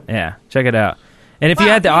incredible. Yeah, check it out. And if you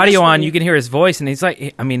had the audio on, you can hear his voice, and he's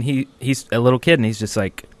like, I mean, he's a little kid, and he's just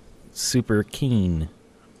like super keen.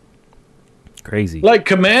 Crazy. Like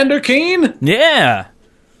Commander Keen? Yeah.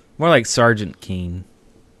 More like Sergeant Keen.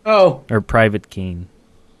 Oh. Or Private Keen.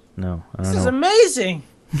 No, I don't This know. is amazing.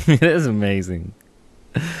 It is amazing.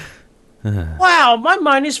 Wow, my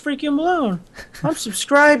mind is freaking blown. I'm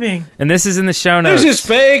subscribing. And this is in the show notes. This is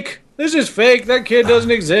fake. This is fake. That kid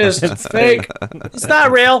doesn't exist. It's fake. It's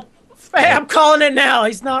not real. Hey, I'm calling it now.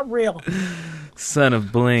 He's not real. Son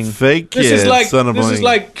of Bling. Fake kid, This is like son of this Bling. is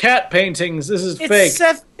like cat paintings. This is fake.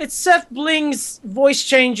 It's Seth Bling's voice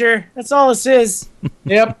changer. That's all this is.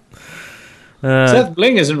 Yep. Seth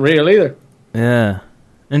Bling isn't real either. Yeah.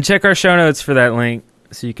 And check our show notes for that link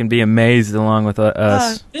so you can be amazed along with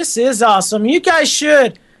us. This is awesome. You guys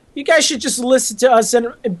should just listen to us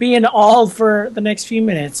and be in awe for the next few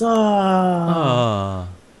minutes. Oh.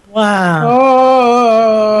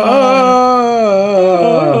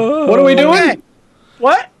 Wow. What are we doing?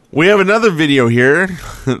 What? We have another video here,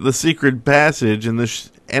 The Secret Passage, in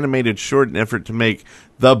this animated short in effort to make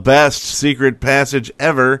the best secret passage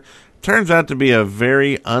ever. Turns out to be a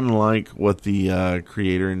very unlike what the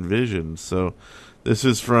creator envisioned. So this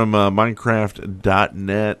is from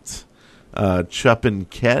Minecraft.net, Chuppin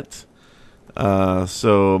Ket.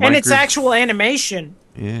 And it's actual animation.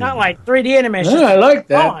 Yeah. Not like 3D animation. Yeah, I like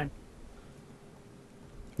that. Come on.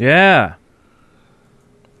 Yeah.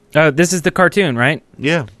 Oh, this is the cartoon, right?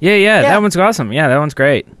 Yeah. Yeah. That one's awesome. Yeah, that one's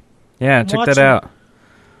great. Yeah, check that out.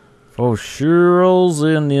 For Shirls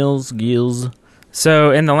and Nils Gills.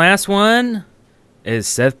 So, and the last one is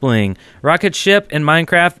Seth Bling. Rocket ship in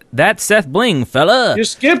Minecraft. That's Seth Bling, fella. You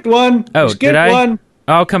skipped one. Oh, You skipped did I? one.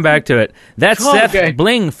 I'll come back to it. That's Oh, Seth okay.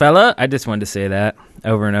 Bling, fella. I just wanted to say that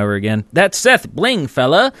over and over again. That Seth Bling,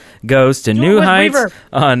 fella, goes to new with heights reverb.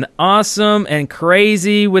 on awesome and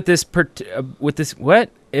crazy with this particular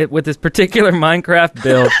Minecraft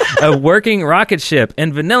build, a working rocket ship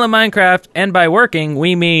in vanilla Minecraft, and by working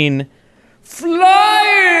we mean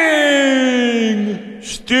flying.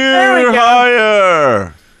 Steer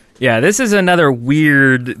higher. Yeah, this is another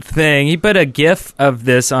weird thing. He put a GIF of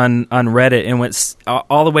this on Reddit and went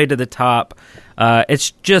all the way to the top.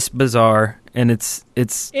 It's just bizarre, and it's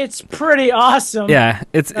pretty awesome. yeah,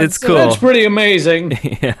 it's cool. That's pretty amazing.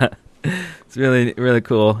 Yeah, it's really really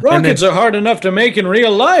cool. Rockets are hard enough to make in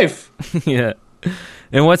real life. Yeah.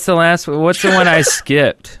 And what's the one I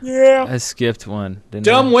skipped? Yeah. I skipped one. Didn't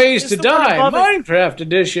Dumb I? Ways to It's the one Die, above it. Minecraft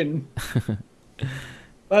edition.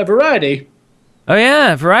 By Variety. Oh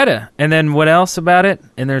yeah, Verida. And then what else about it?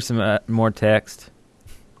 And there's some more text.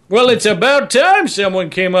 Well, it's about time someone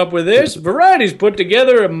came up with this. Variety's put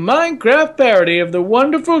together a Minecraft parody of the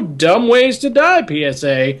wonderful Dumb Ways to Die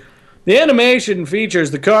PSA. The animation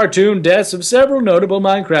features the cartoon deaths of several notable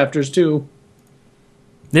Minecrafters, too.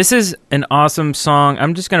 This is an awesome song.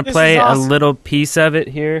 I'm just going to This play is awesome. a little piece of it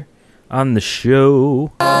here on the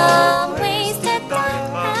show. Ways to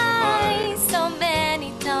die, so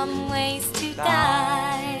many dumb ways to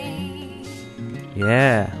die.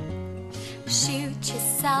 Yeah. Shoot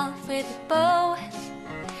yourself with a bow,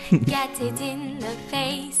 get it in the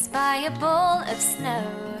face by a ball of snow.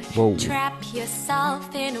 Whoa. Trap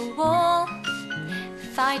yourself in a wall,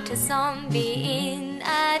 fight a zombie in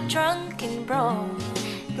a drunken brawl.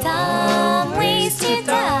 dumb ways to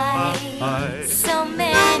die. So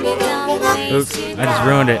many dumb ways Oops, to I just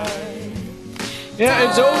ruined it. Yeah,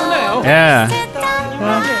 it's over now.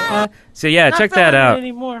 Yeah. So yeah, Not check that feeling it out.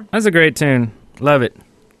 anymore. That's a great tune. Love it.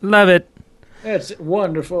 Love it. That's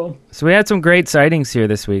wonderful. So we had some great sightings here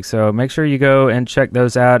this week, so make sure you go and check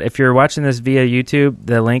those out. If you're watching this via YouTube,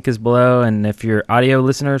 the link is below, and if you're audio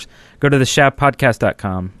listeners, go to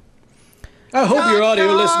theshaftpodcast.com. I hope you're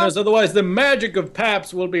audio listeners, otherwise the magic of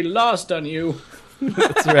Paps will be lost on you.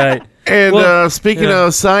 That's right. And speaking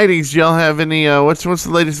of sightings, y'all have any? What's the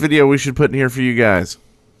latest video we should put in here for you guys?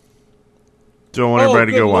 Don't want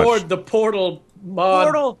everybody to go watch. Lord, the Portal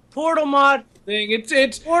mod. Portal mod. Thing.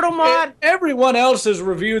 It's Portal mod. Everyone else has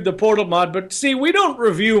reviewed the Portal mod, but see, we don't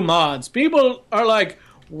review mods. People are like,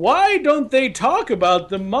 why don't they talk about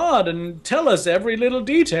the mod and tell us every little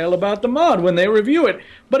detail about the mod when they review it?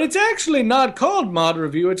 But it's actually not called mod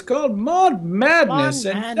review. It's called mod madness,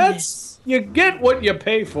 and that's you get what you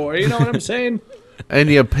pay for. You know what I'm saying? And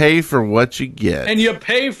you pay for what you get. And you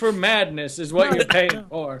pay for madness is what you're paying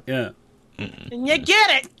for. Yeah. And you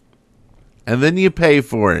get it. And then you pay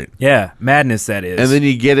for it. Yeah, madness that is. And then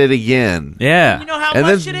you get it again. Yeah. You know how And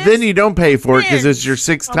much then, it is? then you don't pay for it because it's your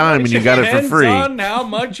sixth time and you got it for free. Depends on how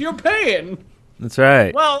much you're paying. That's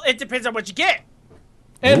right. Well, it depends on what you get.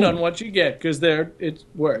 And Ooh. on what you get, because it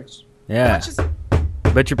works. Yeah.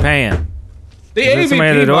 But you're paying. The Is there somebody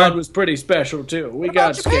at the AVP door? mod was pretty special, too. We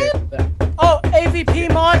got scared of that. Oh,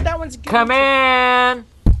 AVP mod. That one's good. Come in.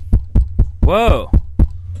 Whoa.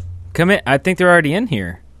 Come in. I think they're already in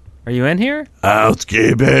here. Are you in here?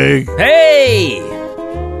 Housekeeping. Hey!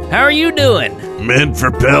 How are you doing? Mint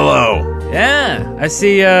for pillow. Yeah. I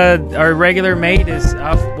see our regular mate is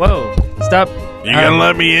off. Whoa. Stop. You gotta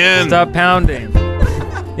let me in. Stop pounding.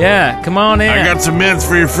 Yeah, come on in. I got some mints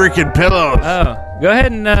for your freaking pillows. Oh, go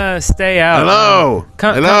ahead and stay out. Hello.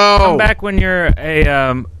 Come, come back when you're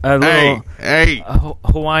a little Hey.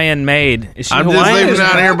 Hawaiian maid. Is she I'm Hawaiian? just leaving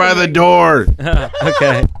out here by the door.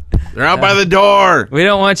 Okay. They're out by the door. We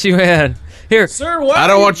don't want you in. Here. Sir, why I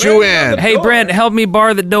don't want you in. Hey, Brent, help me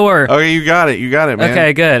bar the door. Okay, you got it, man.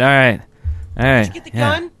 Okay, good. All right. Did you get the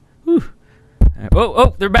gun? Whew.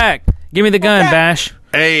 Oh, they're back. Give me the gun, Bash.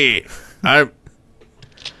 Hey, Yeah.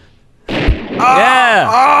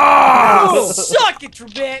 Oh, suck it,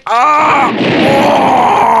 Trebek.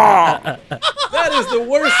 That is the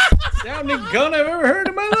worst sounding gun I've ever heard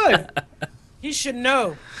in my life. He should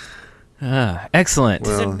know. Excellent.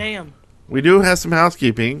 It's a damn. we do have some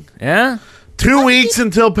housekeeping. Yeah? 2 weeks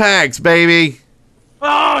until PAX, baby.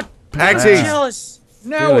 Oh, PAX I'm East. jealous.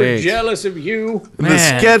 Now we're weeks. jealous of you. The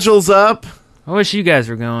Man. schedule's up. I wish you guys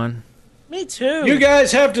were going. Me too. You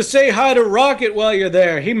guys have to say hi to Rocket while you're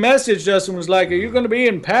there. He messaged us and was like, are you going to be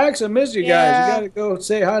in PAX? I miss you guys. Yeah. You got to go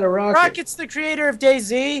say hi to Rocket. Rocket's the creator of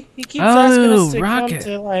DayZ. He keeps asking us to Rocket. come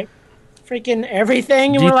to like freaking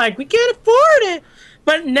everything, and Do we're you- like, we can't afford it.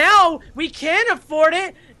 But now we can afford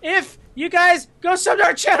it if you guys go sub to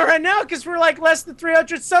our channel right now, because we're like less than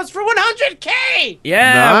 300 subs for 100K.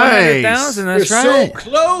 Yeah, Nice. 100,000. That's You're right. so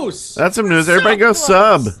close. That's some news. Everybody go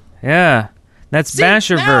sub. Yeah. That's See,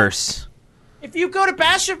 Basherverse. If you go to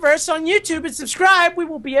Bash-N-Paps on YouTube and subscribe, we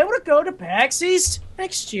will be able to go to PAX East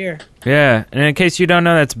next year. Yeah. And in case you don't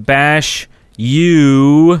know, that's Bash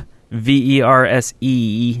U-V-E-R-S-E.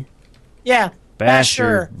 Yeah.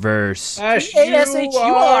 Basher. Basherverse.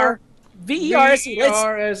 Bashuр. V-E-R-S-E.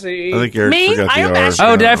 V-E-R-S-E. I think Eric Me? forgot I the am R. Bash-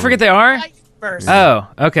 Oh, did I forget the R? Verse. Oh,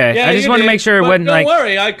 okay. Yeah, I just you wanted to did, make sure it but wasn't don't like...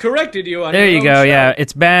 worry, I corrected you on There your you own go, show. yeah.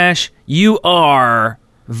 It's Bash U-R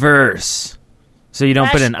verse. So you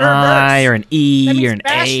don't put an I or an That E means or an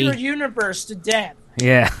bash your A. universe to death.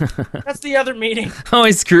 Yeah. That's the other meaning. I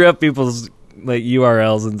always screw up people's like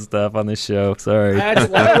URLs and stuff on this show. Sorry. That's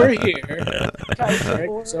why we're here.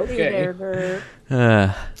 It's okay.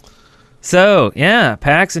 So yeah,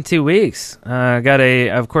 PAX in 2 weeks.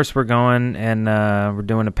 Of course we're going and we're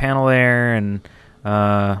doing a panel there and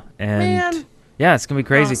Man. yeah, it's gonna be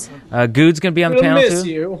crazy. Awesome. Good's gonna be on the We'll panel miss too,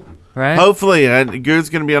 you. right? Hopefully, Good's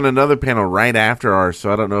going to be on another panel right after ours,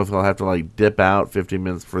 so I don't know if he'll have to like dip out 15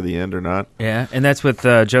 minutes before the end or not. Yeah, and that's with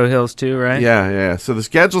Joe Hills too, right? Yeah. So the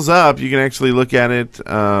schedule's up. You can actually look at it.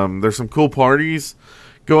 There's some cool parties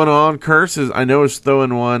going on. Curse I know is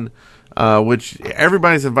throwing one, which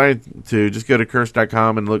everybody's invited to. Just go to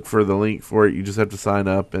curse.com and look for the link for it. You just have to sign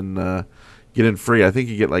up and get in free. I think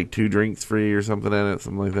you get like 2 drinks free or something in it,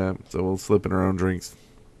 something like that. So we'll slip in our own drinks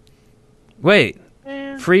Wait,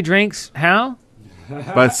 free drinks? How?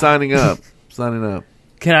 by signing up.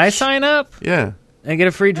 Can I sign up Yeah. and get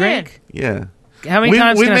a free drink? Yeah. How many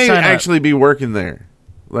times we can I may sign actually be working there,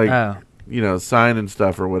 like up? signing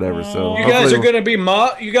stuff or whatever. So you guys are gonna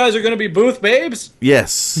be booth babes.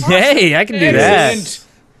 Yes. Hey, I can do that.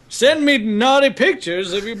 Send me naughty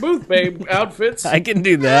pictures of your booth babe outfits. I can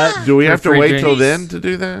do that. Do we have to wait till then to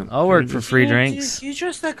do that? I'll work for free drinks. You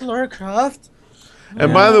just like Laura Croft.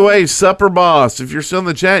 And by the way, Supper Boss, if you're still in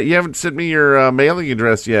the chat, you haven't sent me your mailing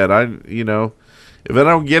address yet. If I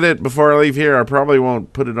don't get it before I leave here, I probably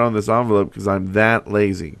won't put it on this envelope because I'm that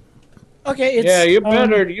lazy. Okay, you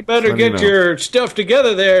better get your stuff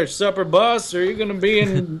together there, Supper Boss, or you're gonna be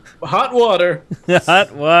in hot water.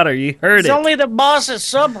 Hot water, you heard it's it. Only the boss is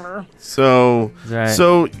supper. So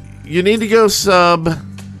you need to go sub.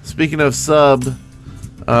 Speaking of sub,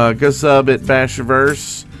 go sub at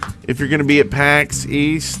Bash-Verse. If you're going to be at PAX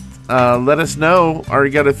East, let us know.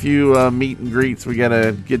 Already got a few meet and greets we got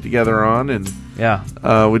to get together on, and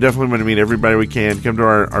we definitely want to meet everybody we can. Come to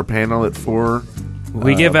our panel at 4.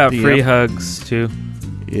 We give out PM. free hugs too.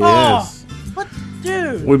 Yes. What,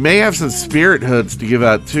 dude? We may have some spirit hoods to give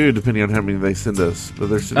out too, depending on how many they send us. But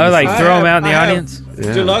they're throw them out in the audience.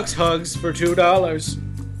 Yeah. Deluxe hugs for $2.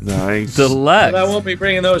 Nice. Deluxe. But I won't be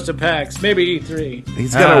bringing those to PAX. Maybe E3.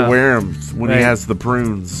 He's got to wear them when he has the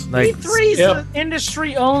prunes. Like E3's an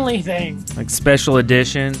industry-only thing. Like special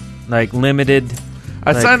edition, like limited.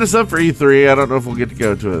 I signed us up for E3. I don't know if we'll get to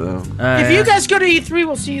go to it, though. If you guys go to E3,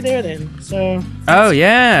 we'll see you there then. So. Oh,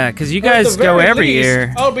 yeah, because you guys go every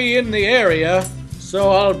year. I'll be in the area, so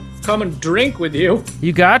I'll come and drink with you.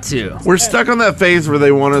 You got to. We're stuck on that phase where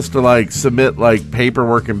they want us to, submit,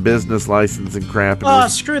 paperwork and business license and crap.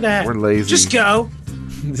 And screw that. We're lazy. Just go.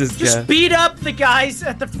 Just beat up the guys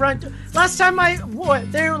at the front. Last time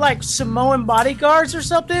they were like Samoan bodyguards or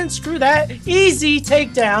something. Screw that. Easy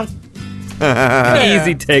takedown.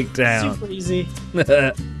 Easy takedown. Super easy.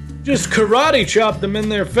 Just karate chop them in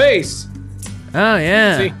their face. Oh,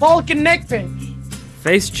 yeah. Easy. Vulcan neck pinch.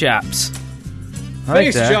 Face chops.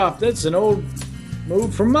 Face chop. That's an old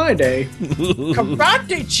move from my day.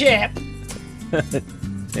 Karate chip.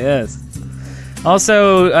 Yes.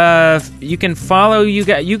 Also, you can follow you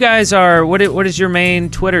guys. You guys are what is your main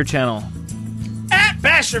Twitter channel? At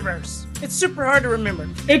Bash-Verse. It's super hard to remember.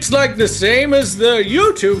 It's like the same as the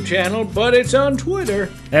YouTube channel, but it's on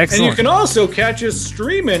Twitter. Excellent. And you can also catch us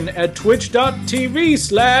streaming at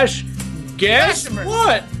twitch.tv/guess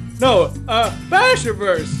what? No,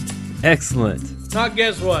 Bash-Verse. Excellent. Not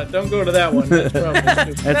guess what. Don't go to that one. That's probably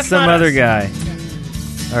stupid. That's some other guy.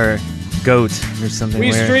 Or goat or something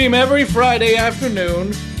We weird. stream every Friday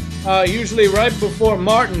afternoon, usually right before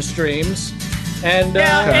Martin streams. And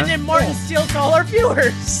and then Martin steals all our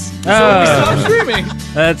viewers. So we stop streaming.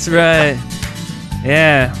 That's right.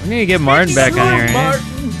 Yeah, we need to get Martin back on here.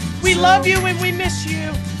 Martin. We love you and we miss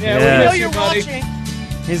you. Yeah, we we know miss you're you, buddy. watching.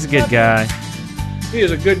 He's a good guy. He is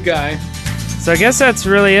a good guy. So I guess that's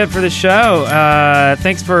really it for the show.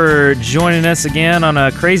 Thanks for joining us again on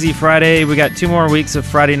a crazy Friday. We got 2 more weeks of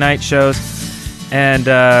Friday night shows. And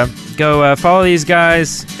go follow these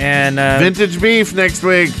guys. And Vintage Beef next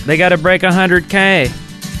week. They got to break 100K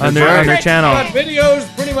on their channel. Got videos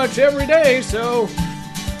pretty much every day, so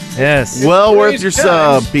Yes. Well worth your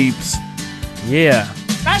sub, peeps. Yeah.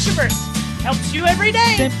 Bash-Verse helps you every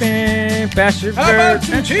day. Bash-Verse. How about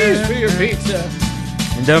some cheese for your pizza?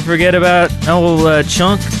 And don't forget about old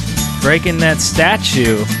Chunk breaking that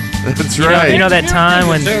statue. That's right. You know that time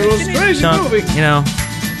when It was a crazy Chunk, movie.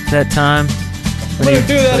 that time. I'm going to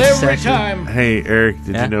do that every time. Hey, Eric,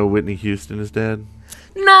 did you know Whitney Houston is dead?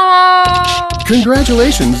 No!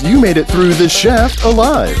 Congratulations, you made it through The Shaft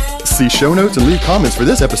alive. See show notes and leave comments for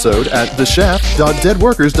this episode at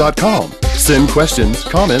theshaft.deadworkers.com. Send questions,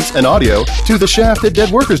 comments, and audio to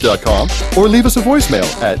theshaft@deadworkers.com or leave us a voicemail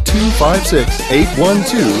at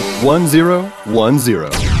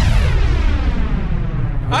 256-812-1010.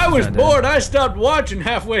 I was bored. I stopped watching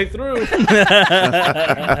halfway through.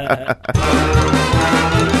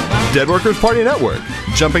 Dead Workers Party Network.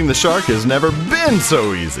 Jumping the shark has never been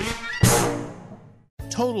so easy.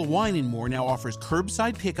 Total Wine & More now offers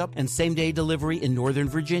curbside pickup and same-day delivery in Northern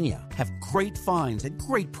Virginia. Have great finds at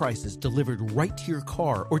great prices delivered right to your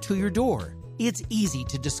car or to your door. It's easy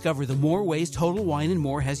to discover the more ways Total Wine &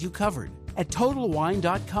 More has you covered at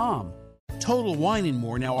TotalWine.com. Total Wine &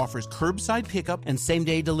 More now offers curbside pickup and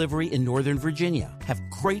same-day delivery in Northern Virginia. Have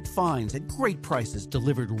great finds at great prices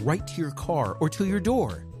delivered right to your car or to your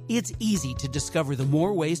door. It's easy to discover the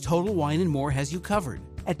more ways Total Wine & More has you covered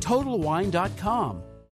at TotalWine.com.